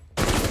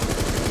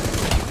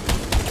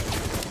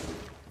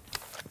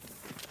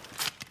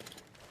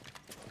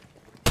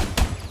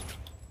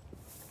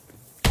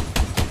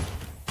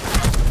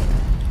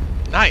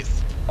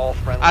 Nice! All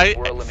friendlies I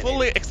were eliminated.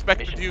 fully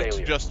expected Mission you to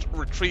failure. just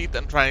retreat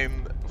and try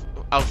and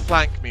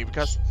outflank me,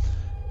 because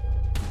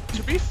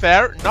to be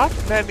fair, not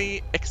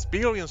many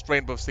experienced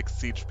Rainbow Six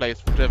Siege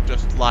players would have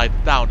just lied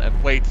down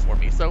and wait for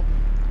me, so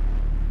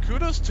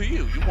kudos to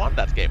you, you won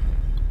that game.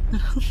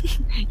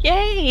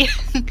 Yay!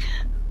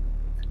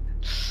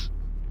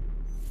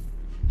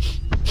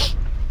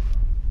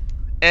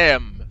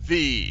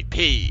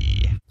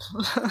 MVP!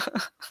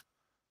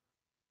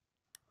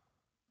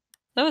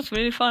 That was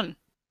really fun.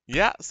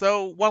 Yeah,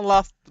 so one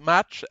last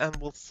match and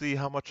we'll see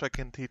how much I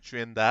can teach you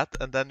in that,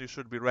 and then you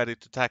should be ready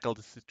to tackle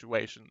the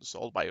situations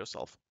all by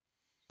yourself.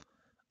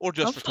 Or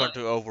just return to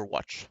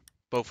Overwatch.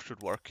 Both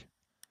should work.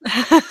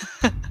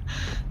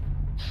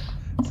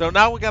 So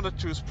now we're gonna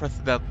choose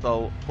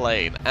Presidential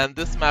Plane, and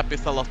this map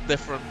is a lot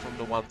different from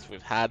the ones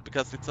we've had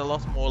because it's a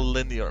lot more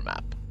linear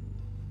map.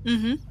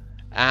 Mm-hmm.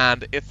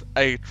 And it's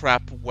a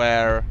trap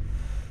where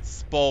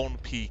spawn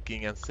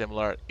peeking and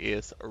similar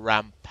is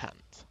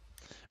rampant.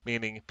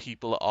 Meaning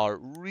people are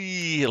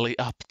really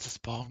up to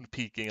spawn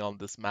peeking on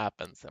this map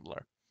and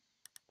similar.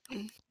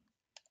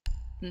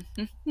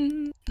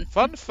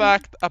 Fun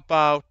fact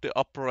about the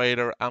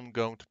operator I'm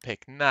going to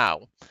pick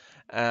now.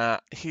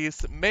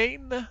 His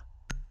main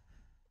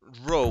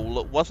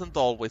role wasn't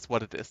always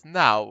what it is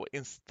now.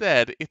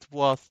 Instead, it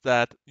was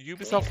that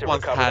Ubisoft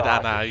once had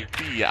an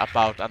idea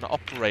about an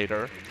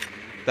operator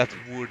that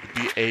would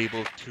be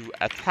able to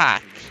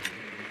attack,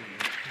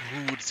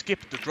 who would skip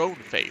the drone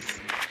phase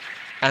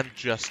and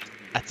just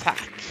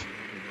attack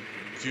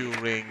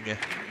during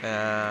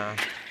the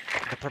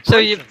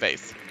preparation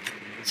phase.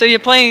 So you're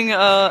playing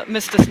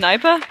Mr.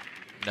 Sniper?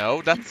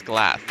 No, that's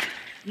Glass.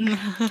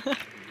 I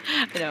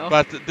know.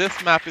 But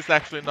this map is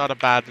actually not a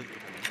bad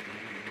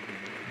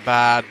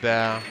bad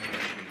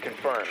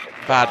Confirmed.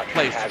 bad Hostage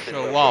place to has been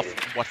show off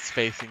located. what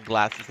facing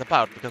glass is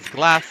about, because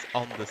glass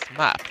on this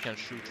map can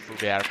shoot through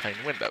the airplane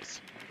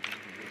windows.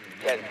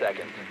 10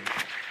 seconds.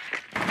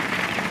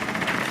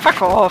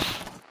 Fuck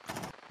off.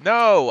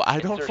 No, I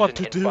don't want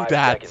to Insertion in do 5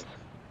 that. seconds.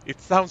 It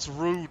sounds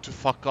rude to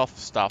fuck off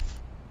stuff.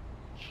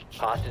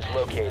 Hostage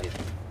located.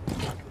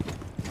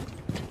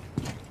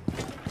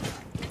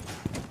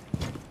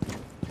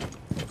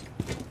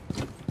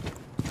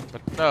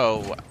 But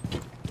no,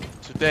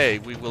 today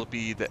we will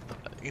be the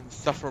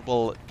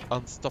insufferable,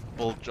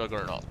 unstoppable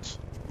juggernaut.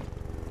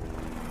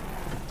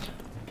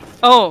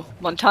 Oh,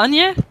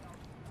 Montagne?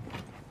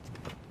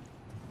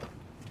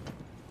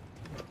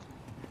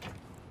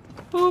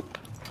 Boop.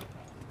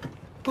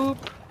 Boop.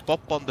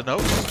 Pop on the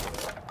nose.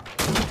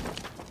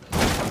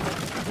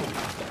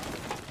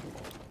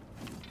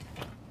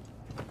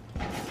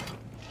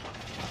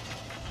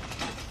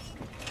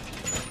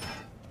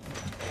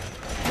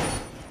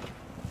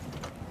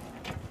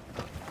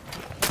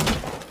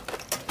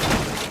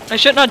 I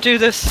should not do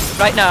this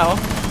right now.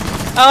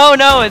 Oh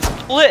no, it's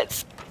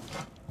blitz.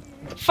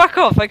 Fuck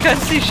off, I can't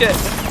see shit.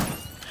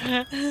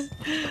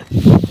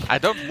 I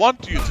don't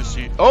want you to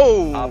see.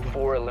 Oh, Op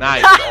 4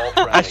 nice. eliminated all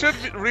friendlies. I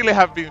should really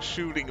have been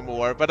shooting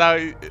more, but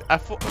I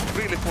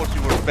really thought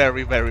you were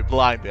very, very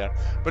blind there.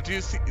 But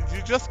you see,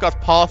 you just got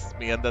past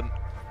me, and then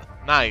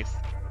nice.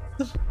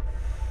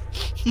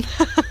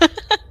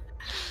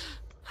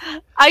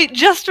 I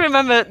just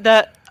remembered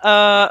that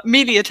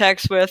melee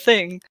attacks were a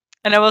thing,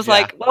 and I was Yeah.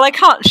 like, well, I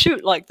can't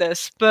shoot like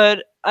this,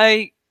 but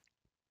I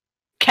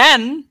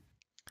can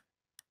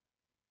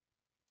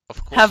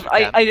Of course have. you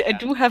can. I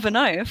do have a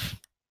knife.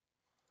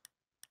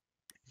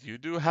 You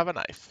do have a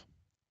knife.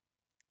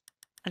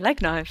 I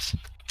like knives.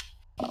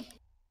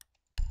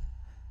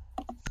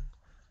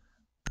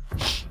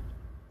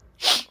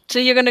 So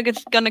you're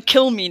gonna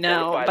kill me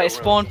now Fortify by the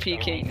room. spawn You need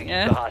peeking, to keep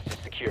yeah? The hostage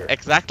secure.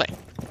 Exactly.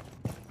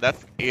 That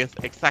is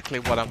exactly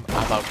what I'm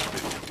about to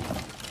do.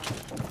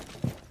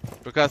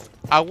 Because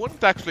I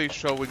wouldn't actually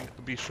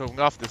be showing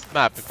off this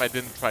map if I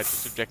didn't try to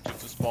subject you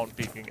to spawn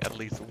peeking at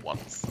least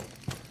once.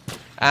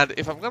 And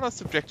if I'm gonna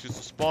subject you to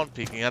spawn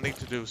peeking, I need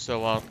to do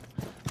so on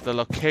the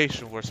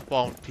location where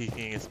spawn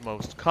peeking is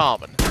most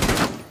common.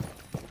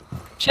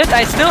 Shit,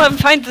 I still haven't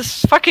found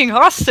this fucking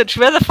hostage.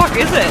 Where the fuck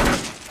is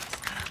it?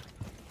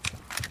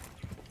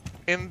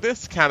 In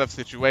this kind of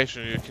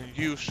situation, you can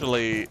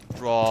usually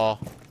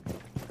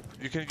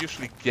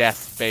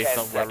guess based 10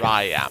 on where seconds.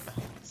 I am.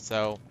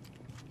 So,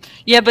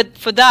 Yeah, but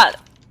for that,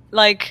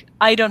 like,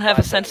 I don't have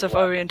a 5 sense of seconds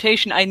left.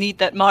 orientation. I need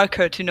that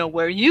marker to know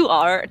where you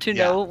are, to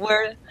Yeah. know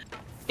where...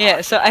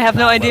 Yeah, so I have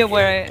no idea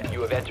where I...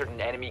 You have entered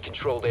an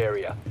enemy-controlled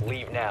area.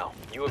 Leave now.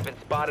 You have been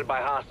spotted by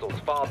hostiles.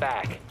 Fall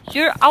back.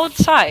 You're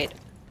outside.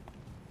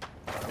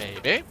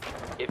 maybe.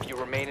 If you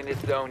remain in this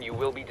zone, you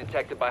will be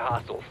detected by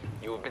hostiles.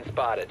 You have been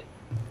spotted.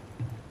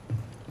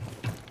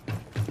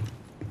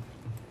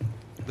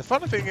 The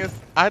funny thing is,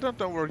 I don't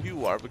know where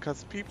you are,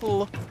 because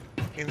people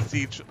in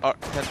Siege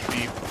tend to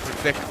be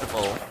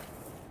predictable.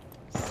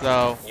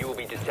 So, You will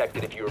be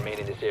detected if you remain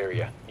in this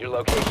area. Your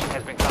location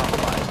has been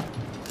compromised.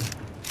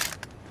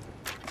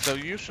 so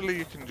usually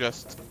you can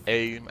just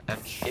aim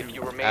and shoot If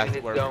you remain at in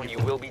this where zone, you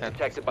people will be tend to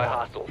detected by spawn.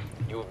 hostiles.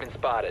 You have been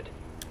spotted.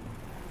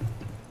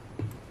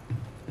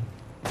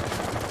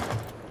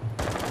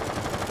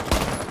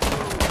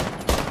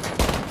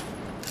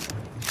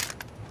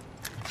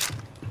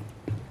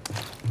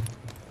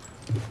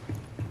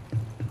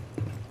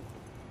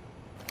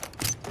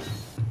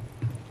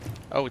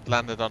 Oh, it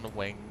landed on the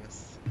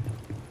wings.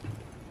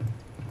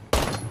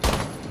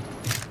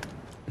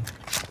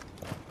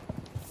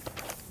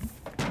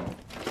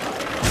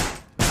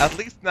 At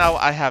least now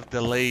I have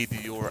delayed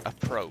your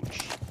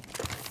approach.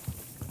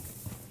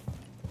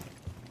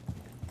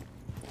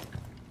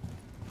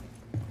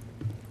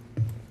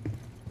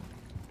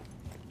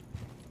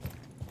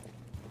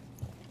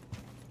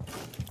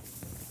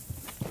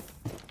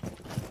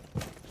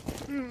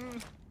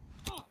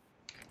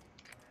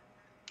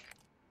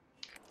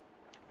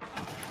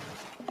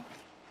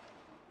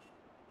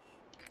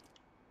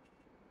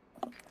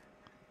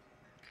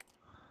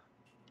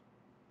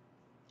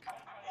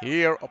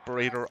 Here,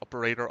 operator,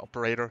 operator,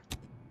 operator.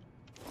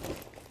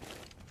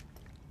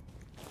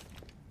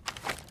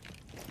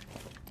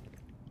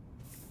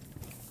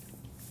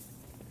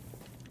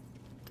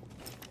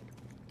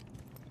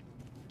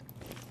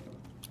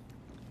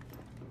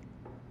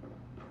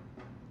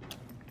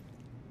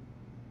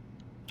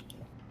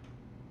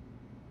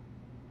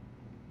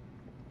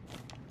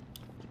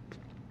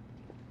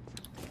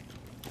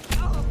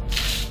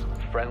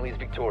 Friendly's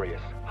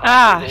victorious.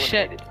 Ah, Hostiles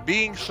shit. eliminated.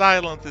 Being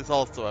silent is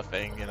also a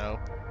thing, you know.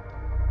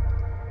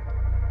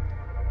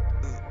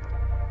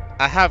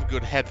 I have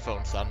good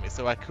headphones on me,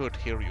 so I could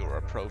hear your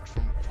approach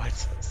from quite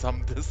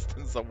some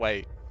distance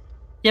away.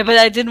 Yeah, but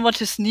I didn't want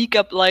to sneak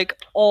up, like,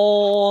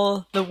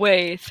 all the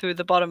way through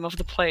the bottom of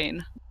the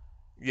plane.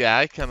 Yeah,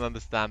 I can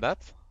understand that.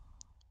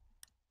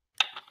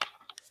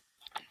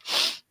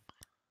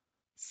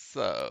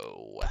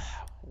 So,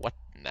 what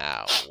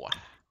now?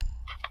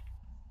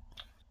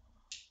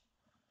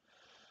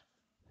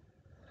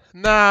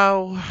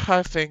 Now,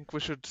 I think we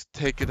should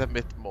take it a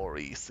bit more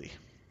easy.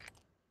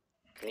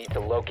 Need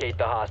to locate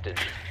the hostage.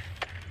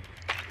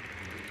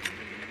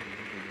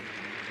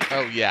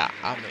 Oh yeah,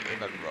 I'm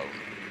in a drone.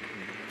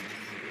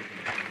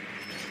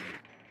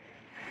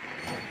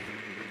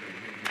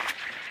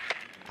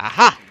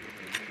 Aha!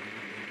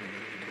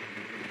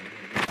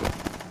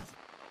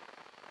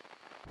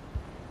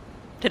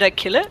 Did I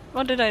kill it?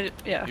 Or did I?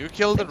 Yeah. You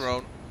killed the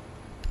drone.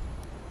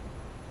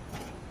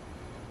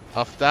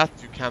 Of that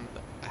you can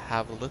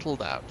have little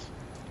doubt.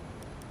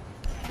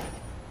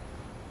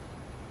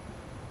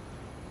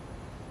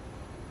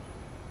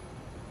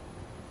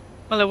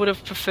 Well, I would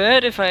have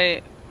preferred if I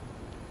 10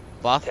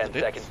 Busted it.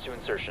 seconds to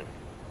insertion.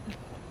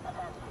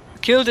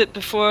 killed it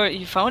before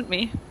you found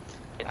me.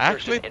 I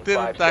actually Insertion in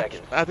 5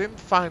 seconds. I didn't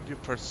find you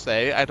per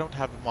se. I don't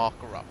have a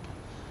marker up.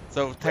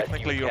 So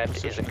technically Rescue your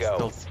attempt is a position is go.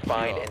 still secure.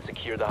 Find and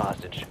secure the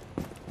hostage.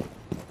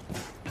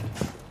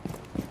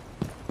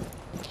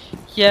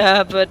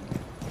 Yeah, but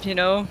you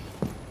know.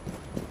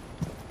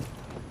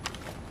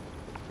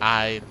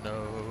 I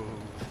know.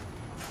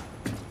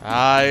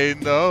 I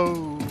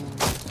know.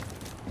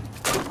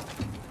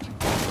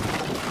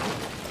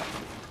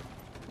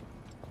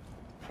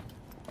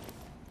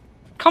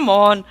 Come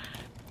on.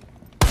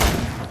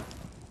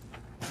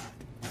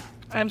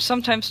 I'm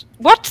sometimes.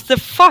 What the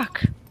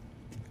fuck?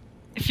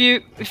 If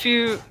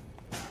you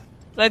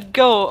let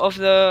go of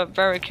the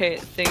barricade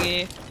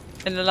thingy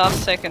in the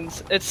last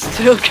seconds, it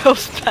still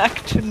goes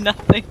back to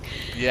nothing.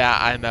 Yeah,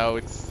 I know,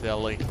 it's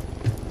silly.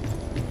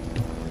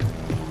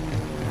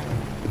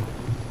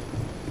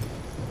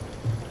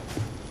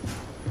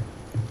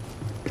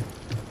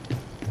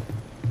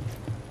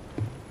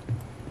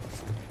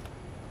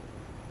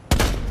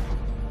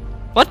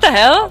 What the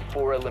hell?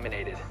 4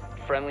 eliminated.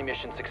 Friendly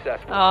mission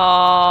successful.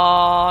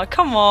 Oh,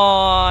 come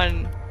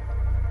on.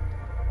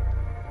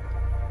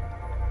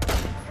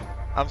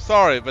 I'm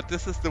sorry, but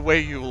this is the way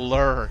you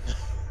learn.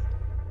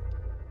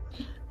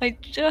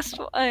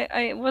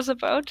 I was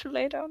about to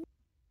lay down.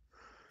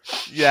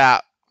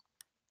 Yeah,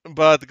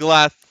 but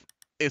glass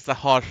is a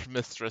harsh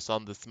mistress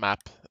on this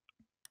map.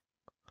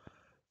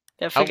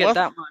 Yeah, I figured was-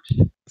 that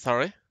much.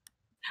 Sorry?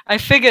 I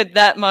figured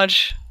that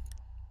much.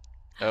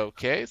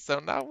 Okay, so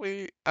now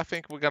I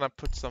think we're gonna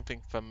put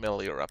something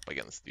familiar up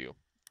against you.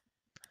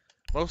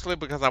 Mostly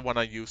because I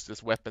wanna use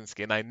this weapon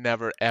skin. I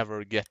never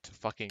ever get to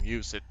fucking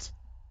use it.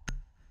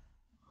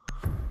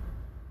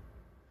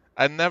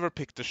 I never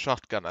picked the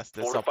shotgun as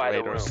this Fortify the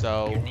operator, room.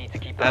 so... You need to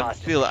keep the And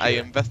hostage still, I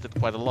secure. invested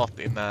quite a lot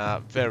in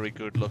a very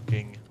good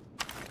looking...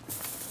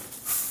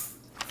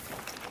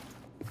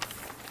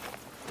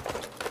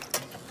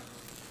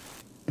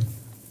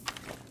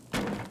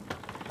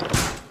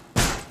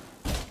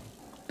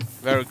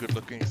 Very good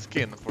looking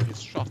skin for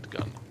his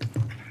shotgun.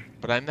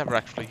 But I never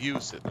actually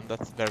use it, and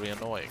that's very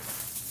annoying.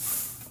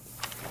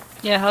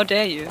 Yeah, how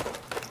dare you?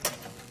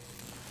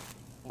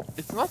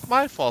 It's not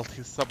my fault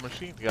his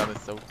submachine gun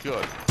is so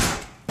good.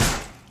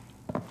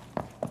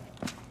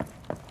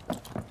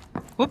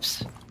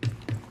 Whoops.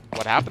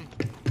 What happened?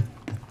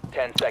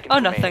 10 seconds Oh,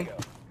 remaining. nothing.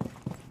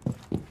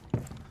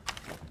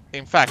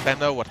 In fact, I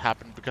know what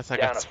happened because I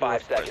Down got to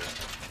 5 scored seconds.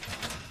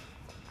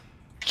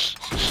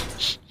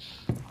 first.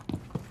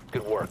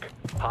 Good work.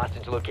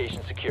 Hostage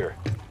location secure.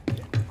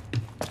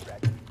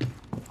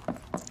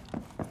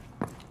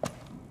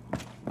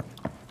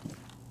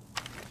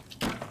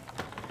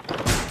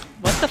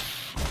 What the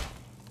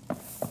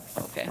f...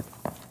 Okay.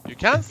 You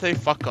can say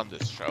fuck on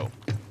this show.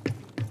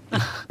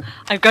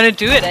 I'm gonna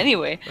do it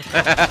anyway.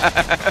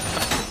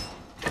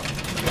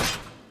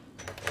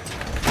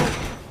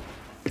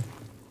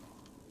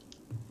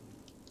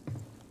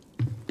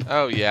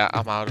 Oh yeah,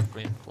 I'm out of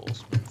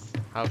reinforcements.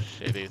 How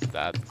shitty is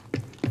that?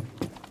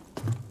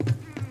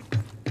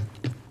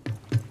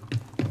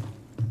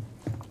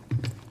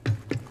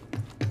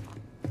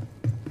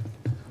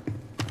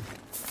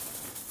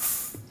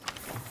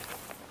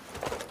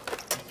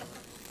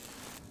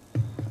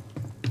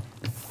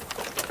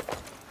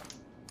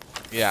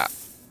 Yeah.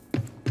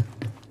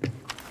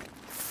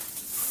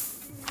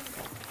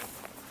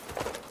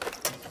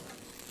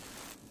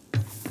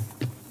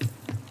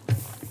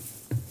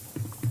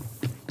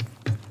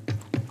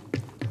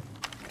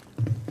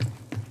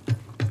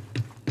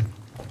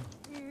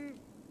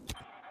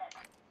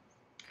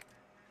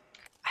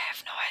 I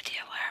have no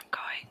idea where I'm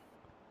going.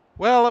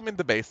 Well, I'm in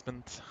the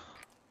basement.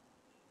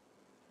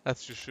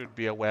 As you should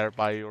be aware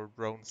by your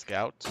drone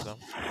scout, so.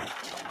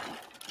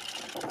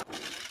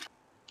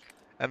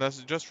 And as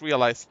you just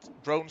realized,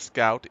 drone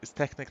scout is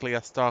technically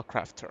a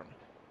StarCraft term.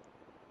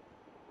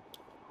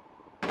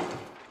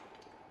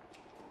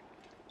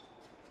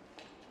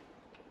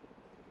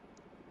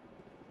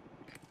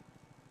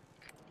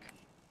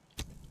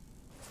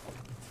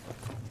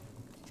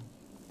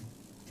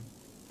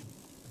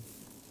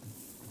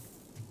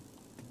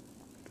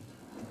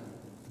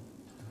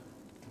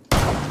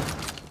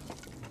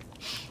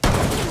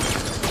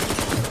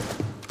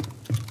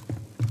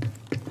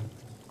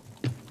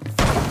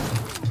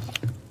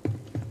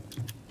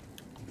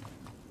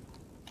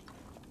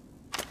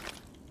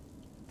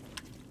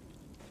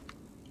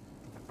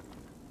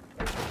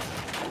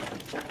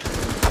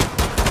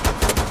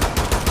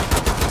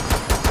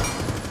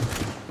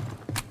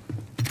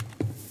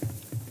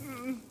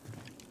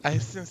 I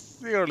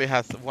sincerely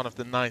has one of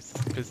the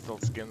nicest pistol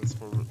skins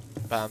for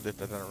Bandit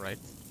at any rate.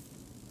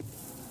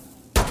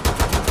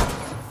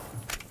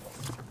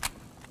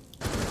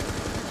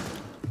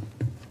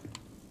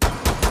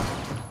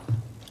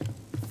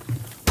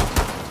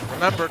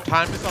 Remember,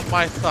 time is on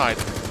my side.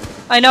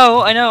 I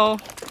know, I know.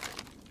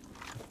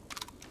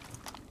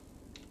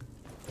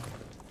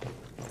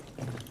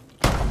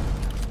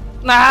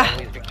 Nah.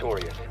 Friendly's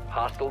victorious.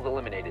 Hostiles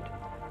eliminated.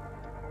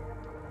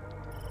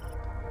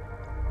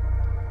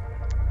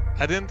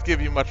 I didn't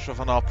give you much of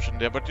an option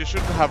there, but you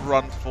shouldn't have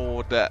run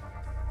for the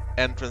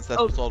entrance that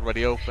was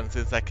already open,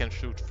 since I can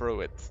shoot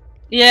through it.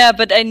 Yeah,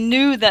 but I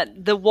knew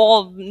that the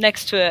wall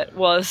next to it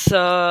was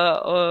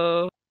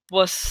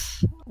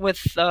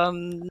with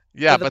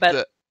Yeah, with a bed.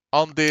 but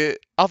on the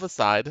other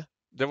side,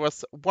 there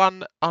was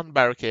one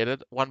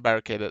unbarricaded, one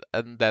barricaded,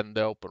 and then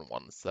the open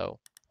one, so...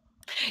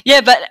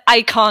 Yeah, but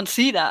I can't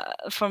see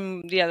that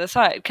from the other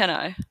side, can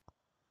I?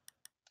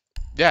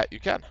 Yeah, you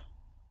can.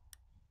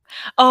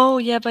 Oh,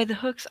 yeah, by the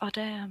hooks. Oh,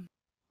 damn.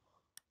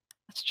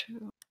 That's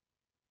true.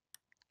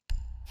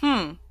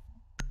 Hmm.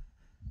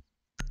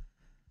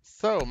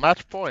 So,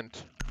 match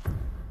point.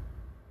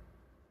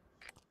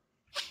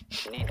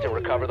 Need to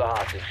recover the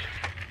hostage.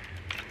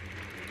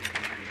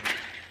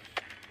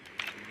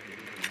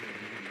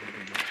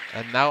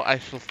 And now I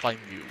shall find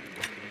you.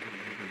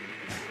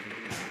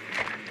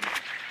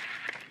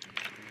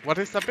 What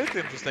is a bit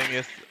interesting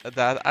is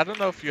that I don't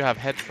know if you have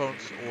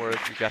headphones or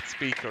if you got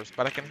speakers,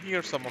 but I can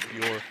hear some of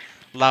your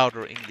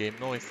louder in-game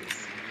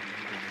noises.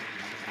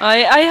 I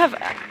have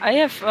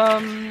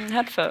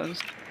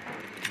headphones.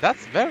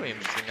 That's very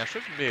interesting. I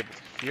shouldn't be able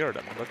to hear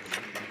them, but...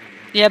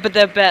 Yeah, but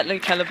they're badly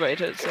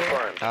calibrated, so...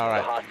 Confirmed.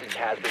 Alright. The hostage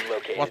has been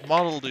located. What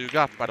model do you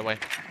got, by the way?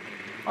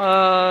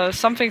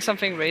 Something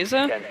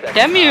Razor. 10 seconds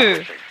Damn you!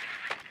 operation.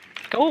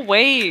 Go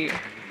away!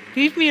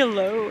 Leave me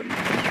alone.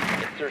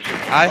 Insertion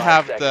in I 5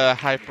 have seconds. the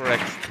HyperX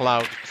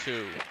Cloud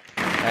 2.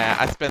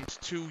 I spent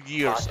 2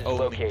 years Hostage owning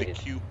located.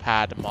 the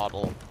QPAD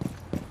model.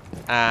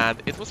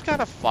 And it was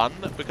kind of fun,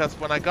 because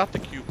when I got the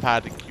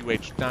QPAD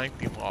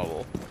QH90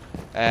 model,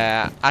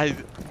 I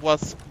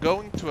was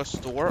going to a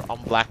store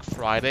on Black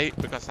Friday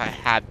because I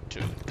had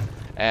to.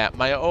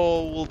 My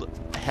old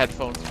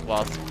headphones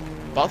was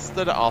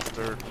busted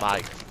after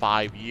like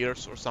 5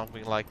 years or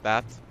something like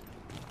that.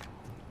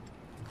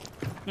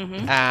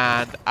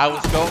 And I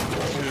was going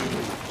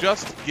to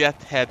just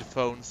get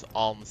headphones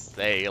on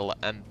sale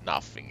and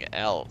nothing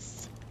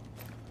else.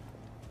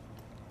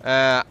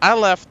 I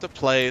left the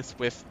place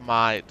with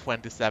my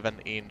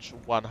 27-inch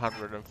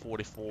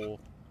 144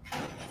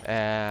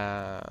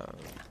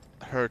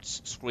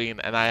 hertz screen,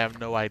 and I have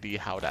no idea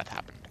how that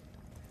happened.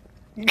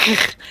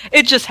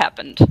 It just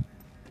happened.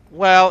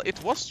 Well,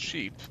 it was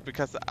cheap,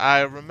 because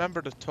I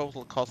remember the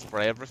total cost for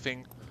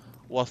everything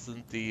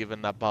wasn't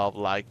even above,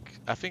 like,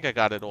 I think I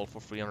got it all for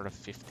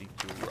 350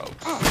 euros.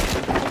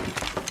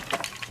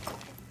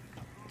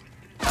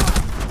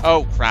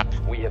 Oh crap.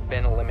 We have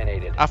been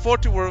eliminated. I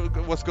thought you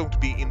was going to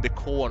be in the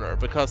corner,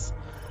 because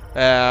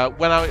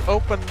when I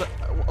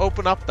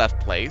open up that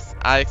place,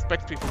 I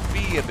expect people to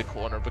be in the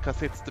corner,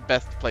 because it's the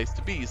best place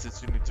to be,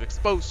 since you need to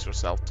expose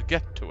yourself to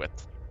get to it.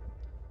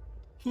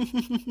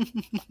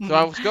 So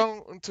I was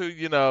going to,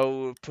 you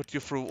know, put you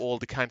through all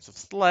the kinds of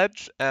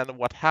sledge, and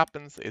what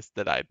happens is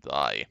that I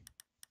die.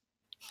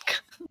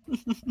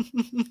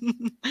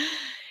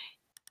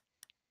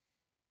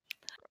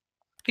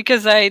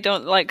 Because I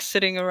don't like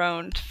sitting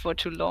around for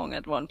too long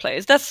at one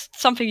place. That's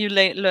something you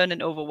learn in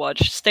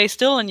Overwatch. Stay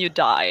still and you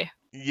die.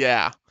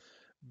 Yeah.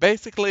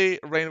 Basically,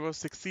 Rainbow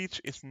Six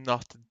Siege is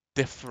not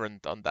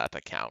different on that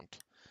account.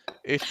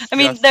 It's I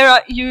mean, just... there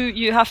are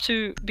you have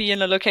to be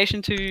in a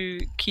location to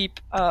keep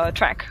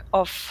track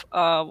of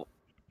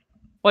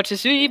what to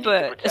see,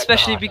 but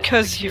especially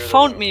because you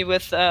found me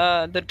with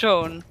the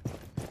drone.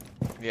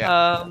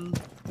 Yeah.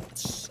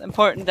 It's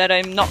important that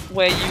I'm not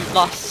where you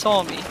last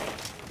saw me.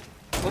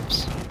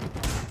 Whoops.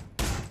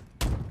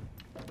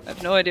 I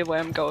have no idea where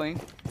I'm going.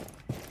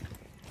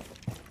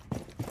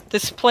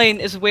 This plane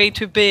is way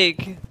too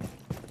big.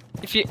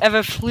 If you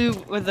ever flew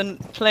with a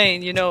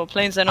plane, you know,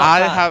 planes are not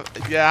that.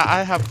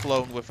 I have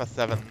flown with a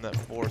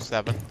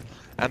 747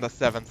 and a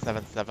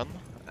 777,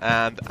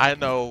 and I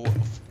know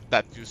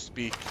that you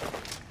speak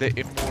the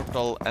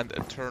immortal and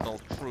eternal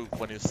truth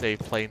when you say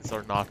planes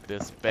are not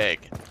this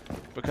big.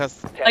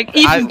 Because like,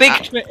 even big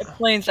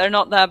planes are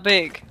not that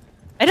big.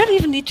 I don't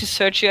even need to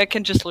search you, I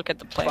can just look at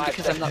the plane,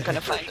 because I'm not gonna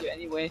find you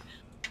anyway.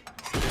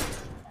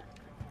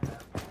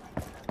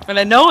 And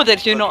I know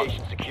that you're not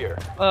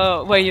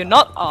where you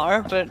not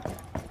are, but...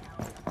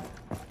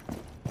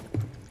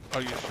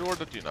 Are you sure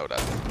that you know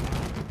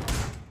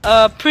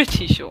that?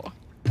 Pretty sure.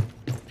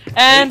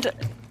 And...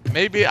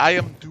 Maybe I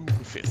am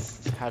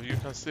Doomfist. Have you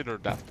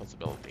considered that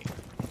possibility?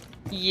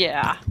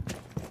 Yeah.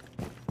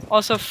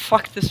 Also,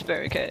 fuck this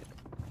barricade.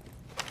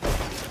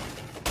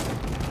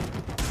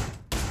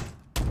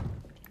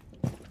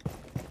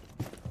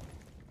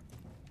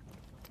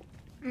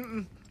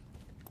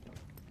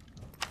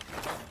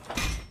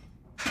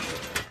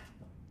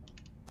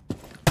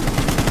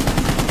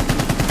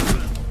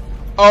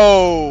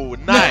 Oh,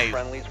 nice!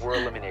 Friendlies were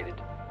eliminated.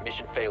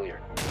 Mission failure.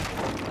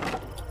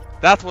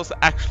 That was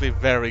actually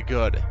very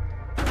good.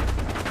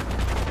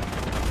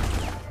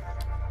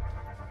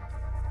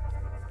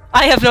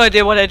 I have no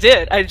idea what I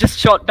did. I just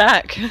shot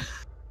back.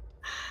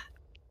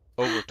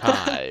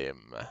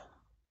 Overtime.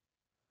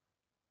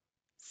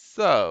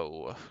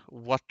 So,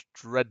 what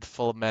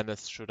dreadful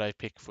menace should I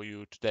pick for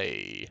you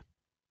today?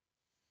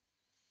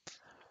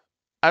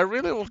 I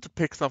really want to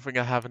pick something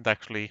I haven't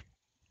actually...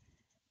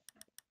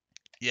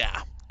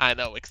 Yeah, I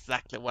know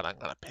exactly what I'm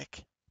gonna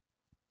pick.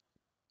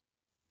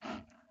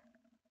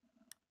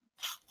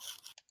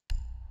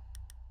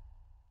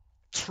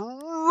 Trumbo!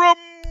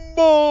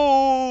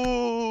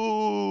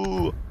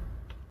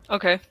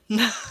 Okay. Did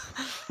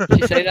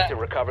you say that? To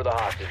recover the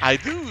hostage. I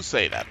do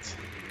say that.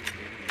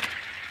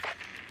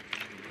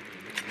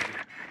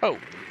 Oh,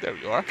 there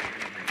you are.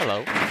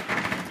 Hello.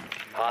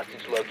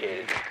 Hostage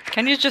located.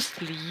 Can you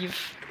just leave?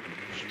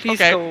 Please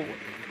Okay. go.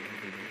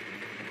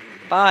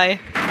 Bye.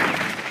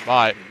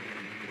 Bye.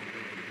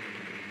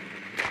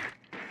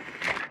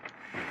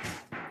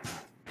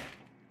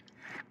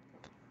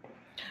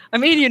 I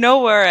mean, you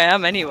know where I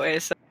am anyway,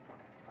 so...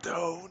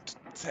 Don't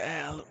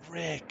tell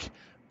Rick,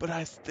 but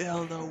I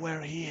still know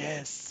where he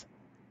is.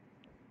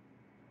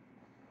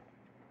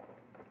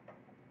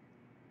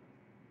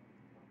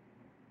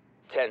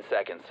 Ten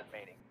seconds.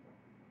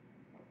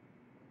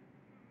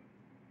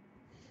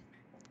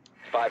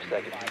 5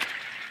 seconds.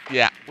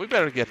 Yeah, we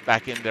better get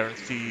back in there and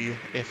see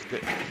if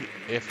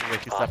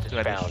Rick is up to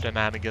any Hostage found.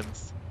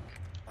 shenanigans.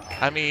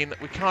 I mean,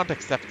 we can't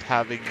accept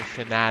having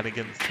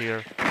shenanigans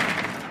here.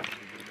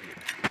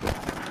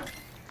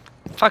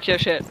 Fuck your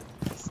shit.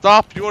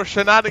 Stop your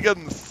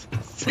shenanigans!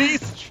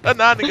 Cease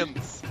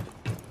shenanigans!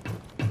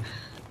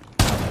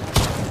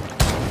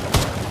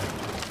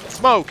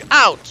 Smoke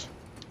out!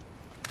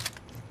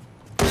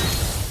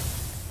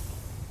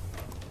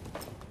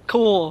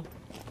 Cool.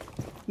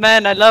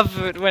 Man, I love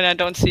it when I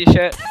don't see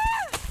shit.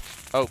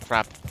 Oh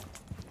crap.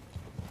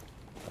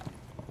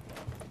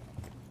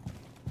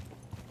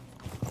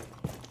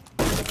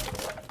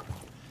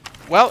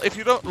 Well, if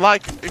you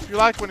like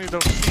when you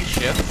don't see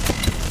shit.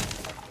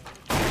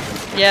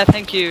 Yeah,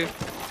 thank you.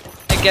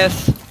 I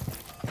guess.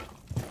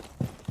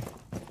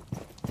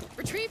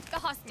 Retrieve the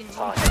hostage.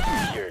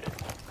 Hostage secured.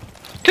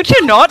 Could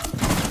you not?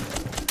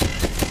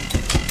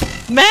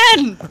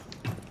 Man!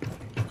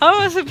 How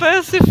am I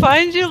supposed to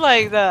find you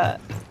like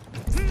that?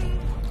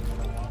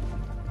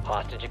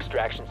 Hostage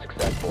extraction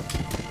successful.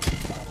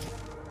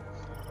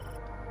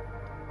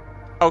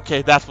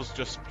 Okay, that was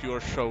just pure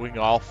showing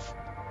off.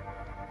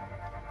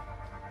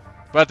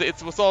 But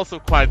it was also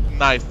quite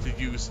nice to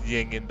use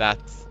Ying in that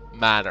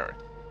manner.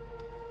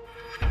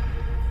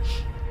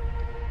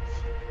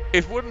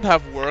 It wouldn't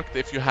have worked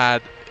if you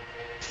had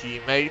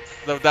teammates,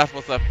 though that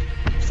was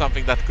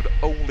something that could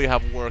only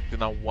have worked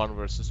in a 1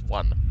 versus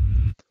 1.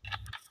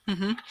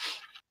 Mm-hmm.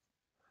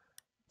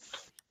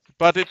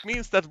 But it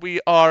means that we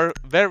are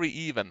very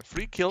even.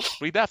 3 kills,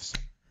 3 deaths.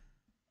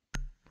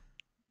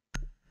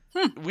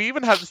 We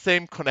even have the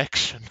same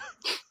connection.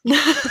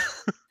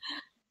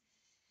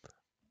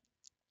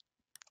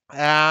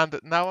 And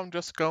now I'm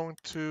just going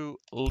to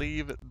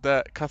leave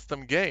the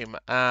custom game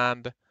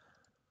and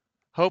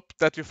hope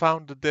that you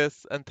found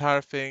this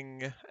entire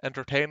thing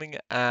entertaining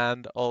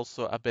and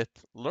also a bit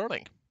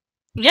learning.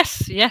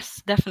 Yes,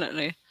 yes,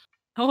 definitely.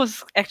 That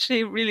was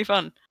actually really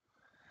fun.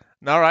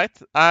 Alright,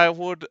 I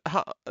would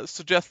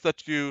suggest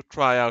that you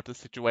try out the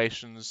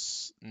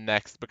situations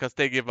next because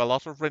they give a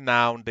lot of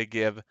renown, they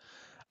give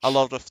a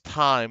lot of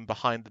time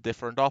behind the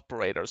different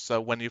operators. So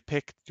when you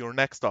pick your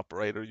next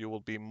operator, you will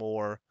be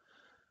more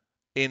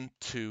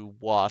into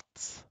what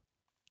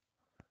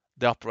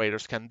the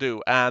operators can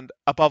do. And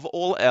above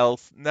all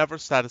else, never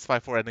satisfy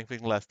for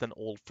anything less than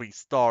all 3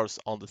 stars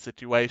on the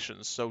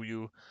situations, so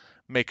you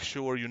make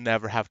sure you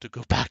never have to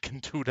go back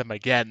and do them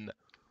again.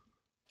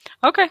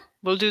 Okay,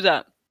 we'll do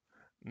that.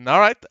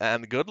 Alright,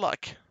 and good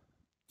luck.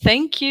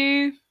 Thank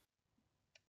you.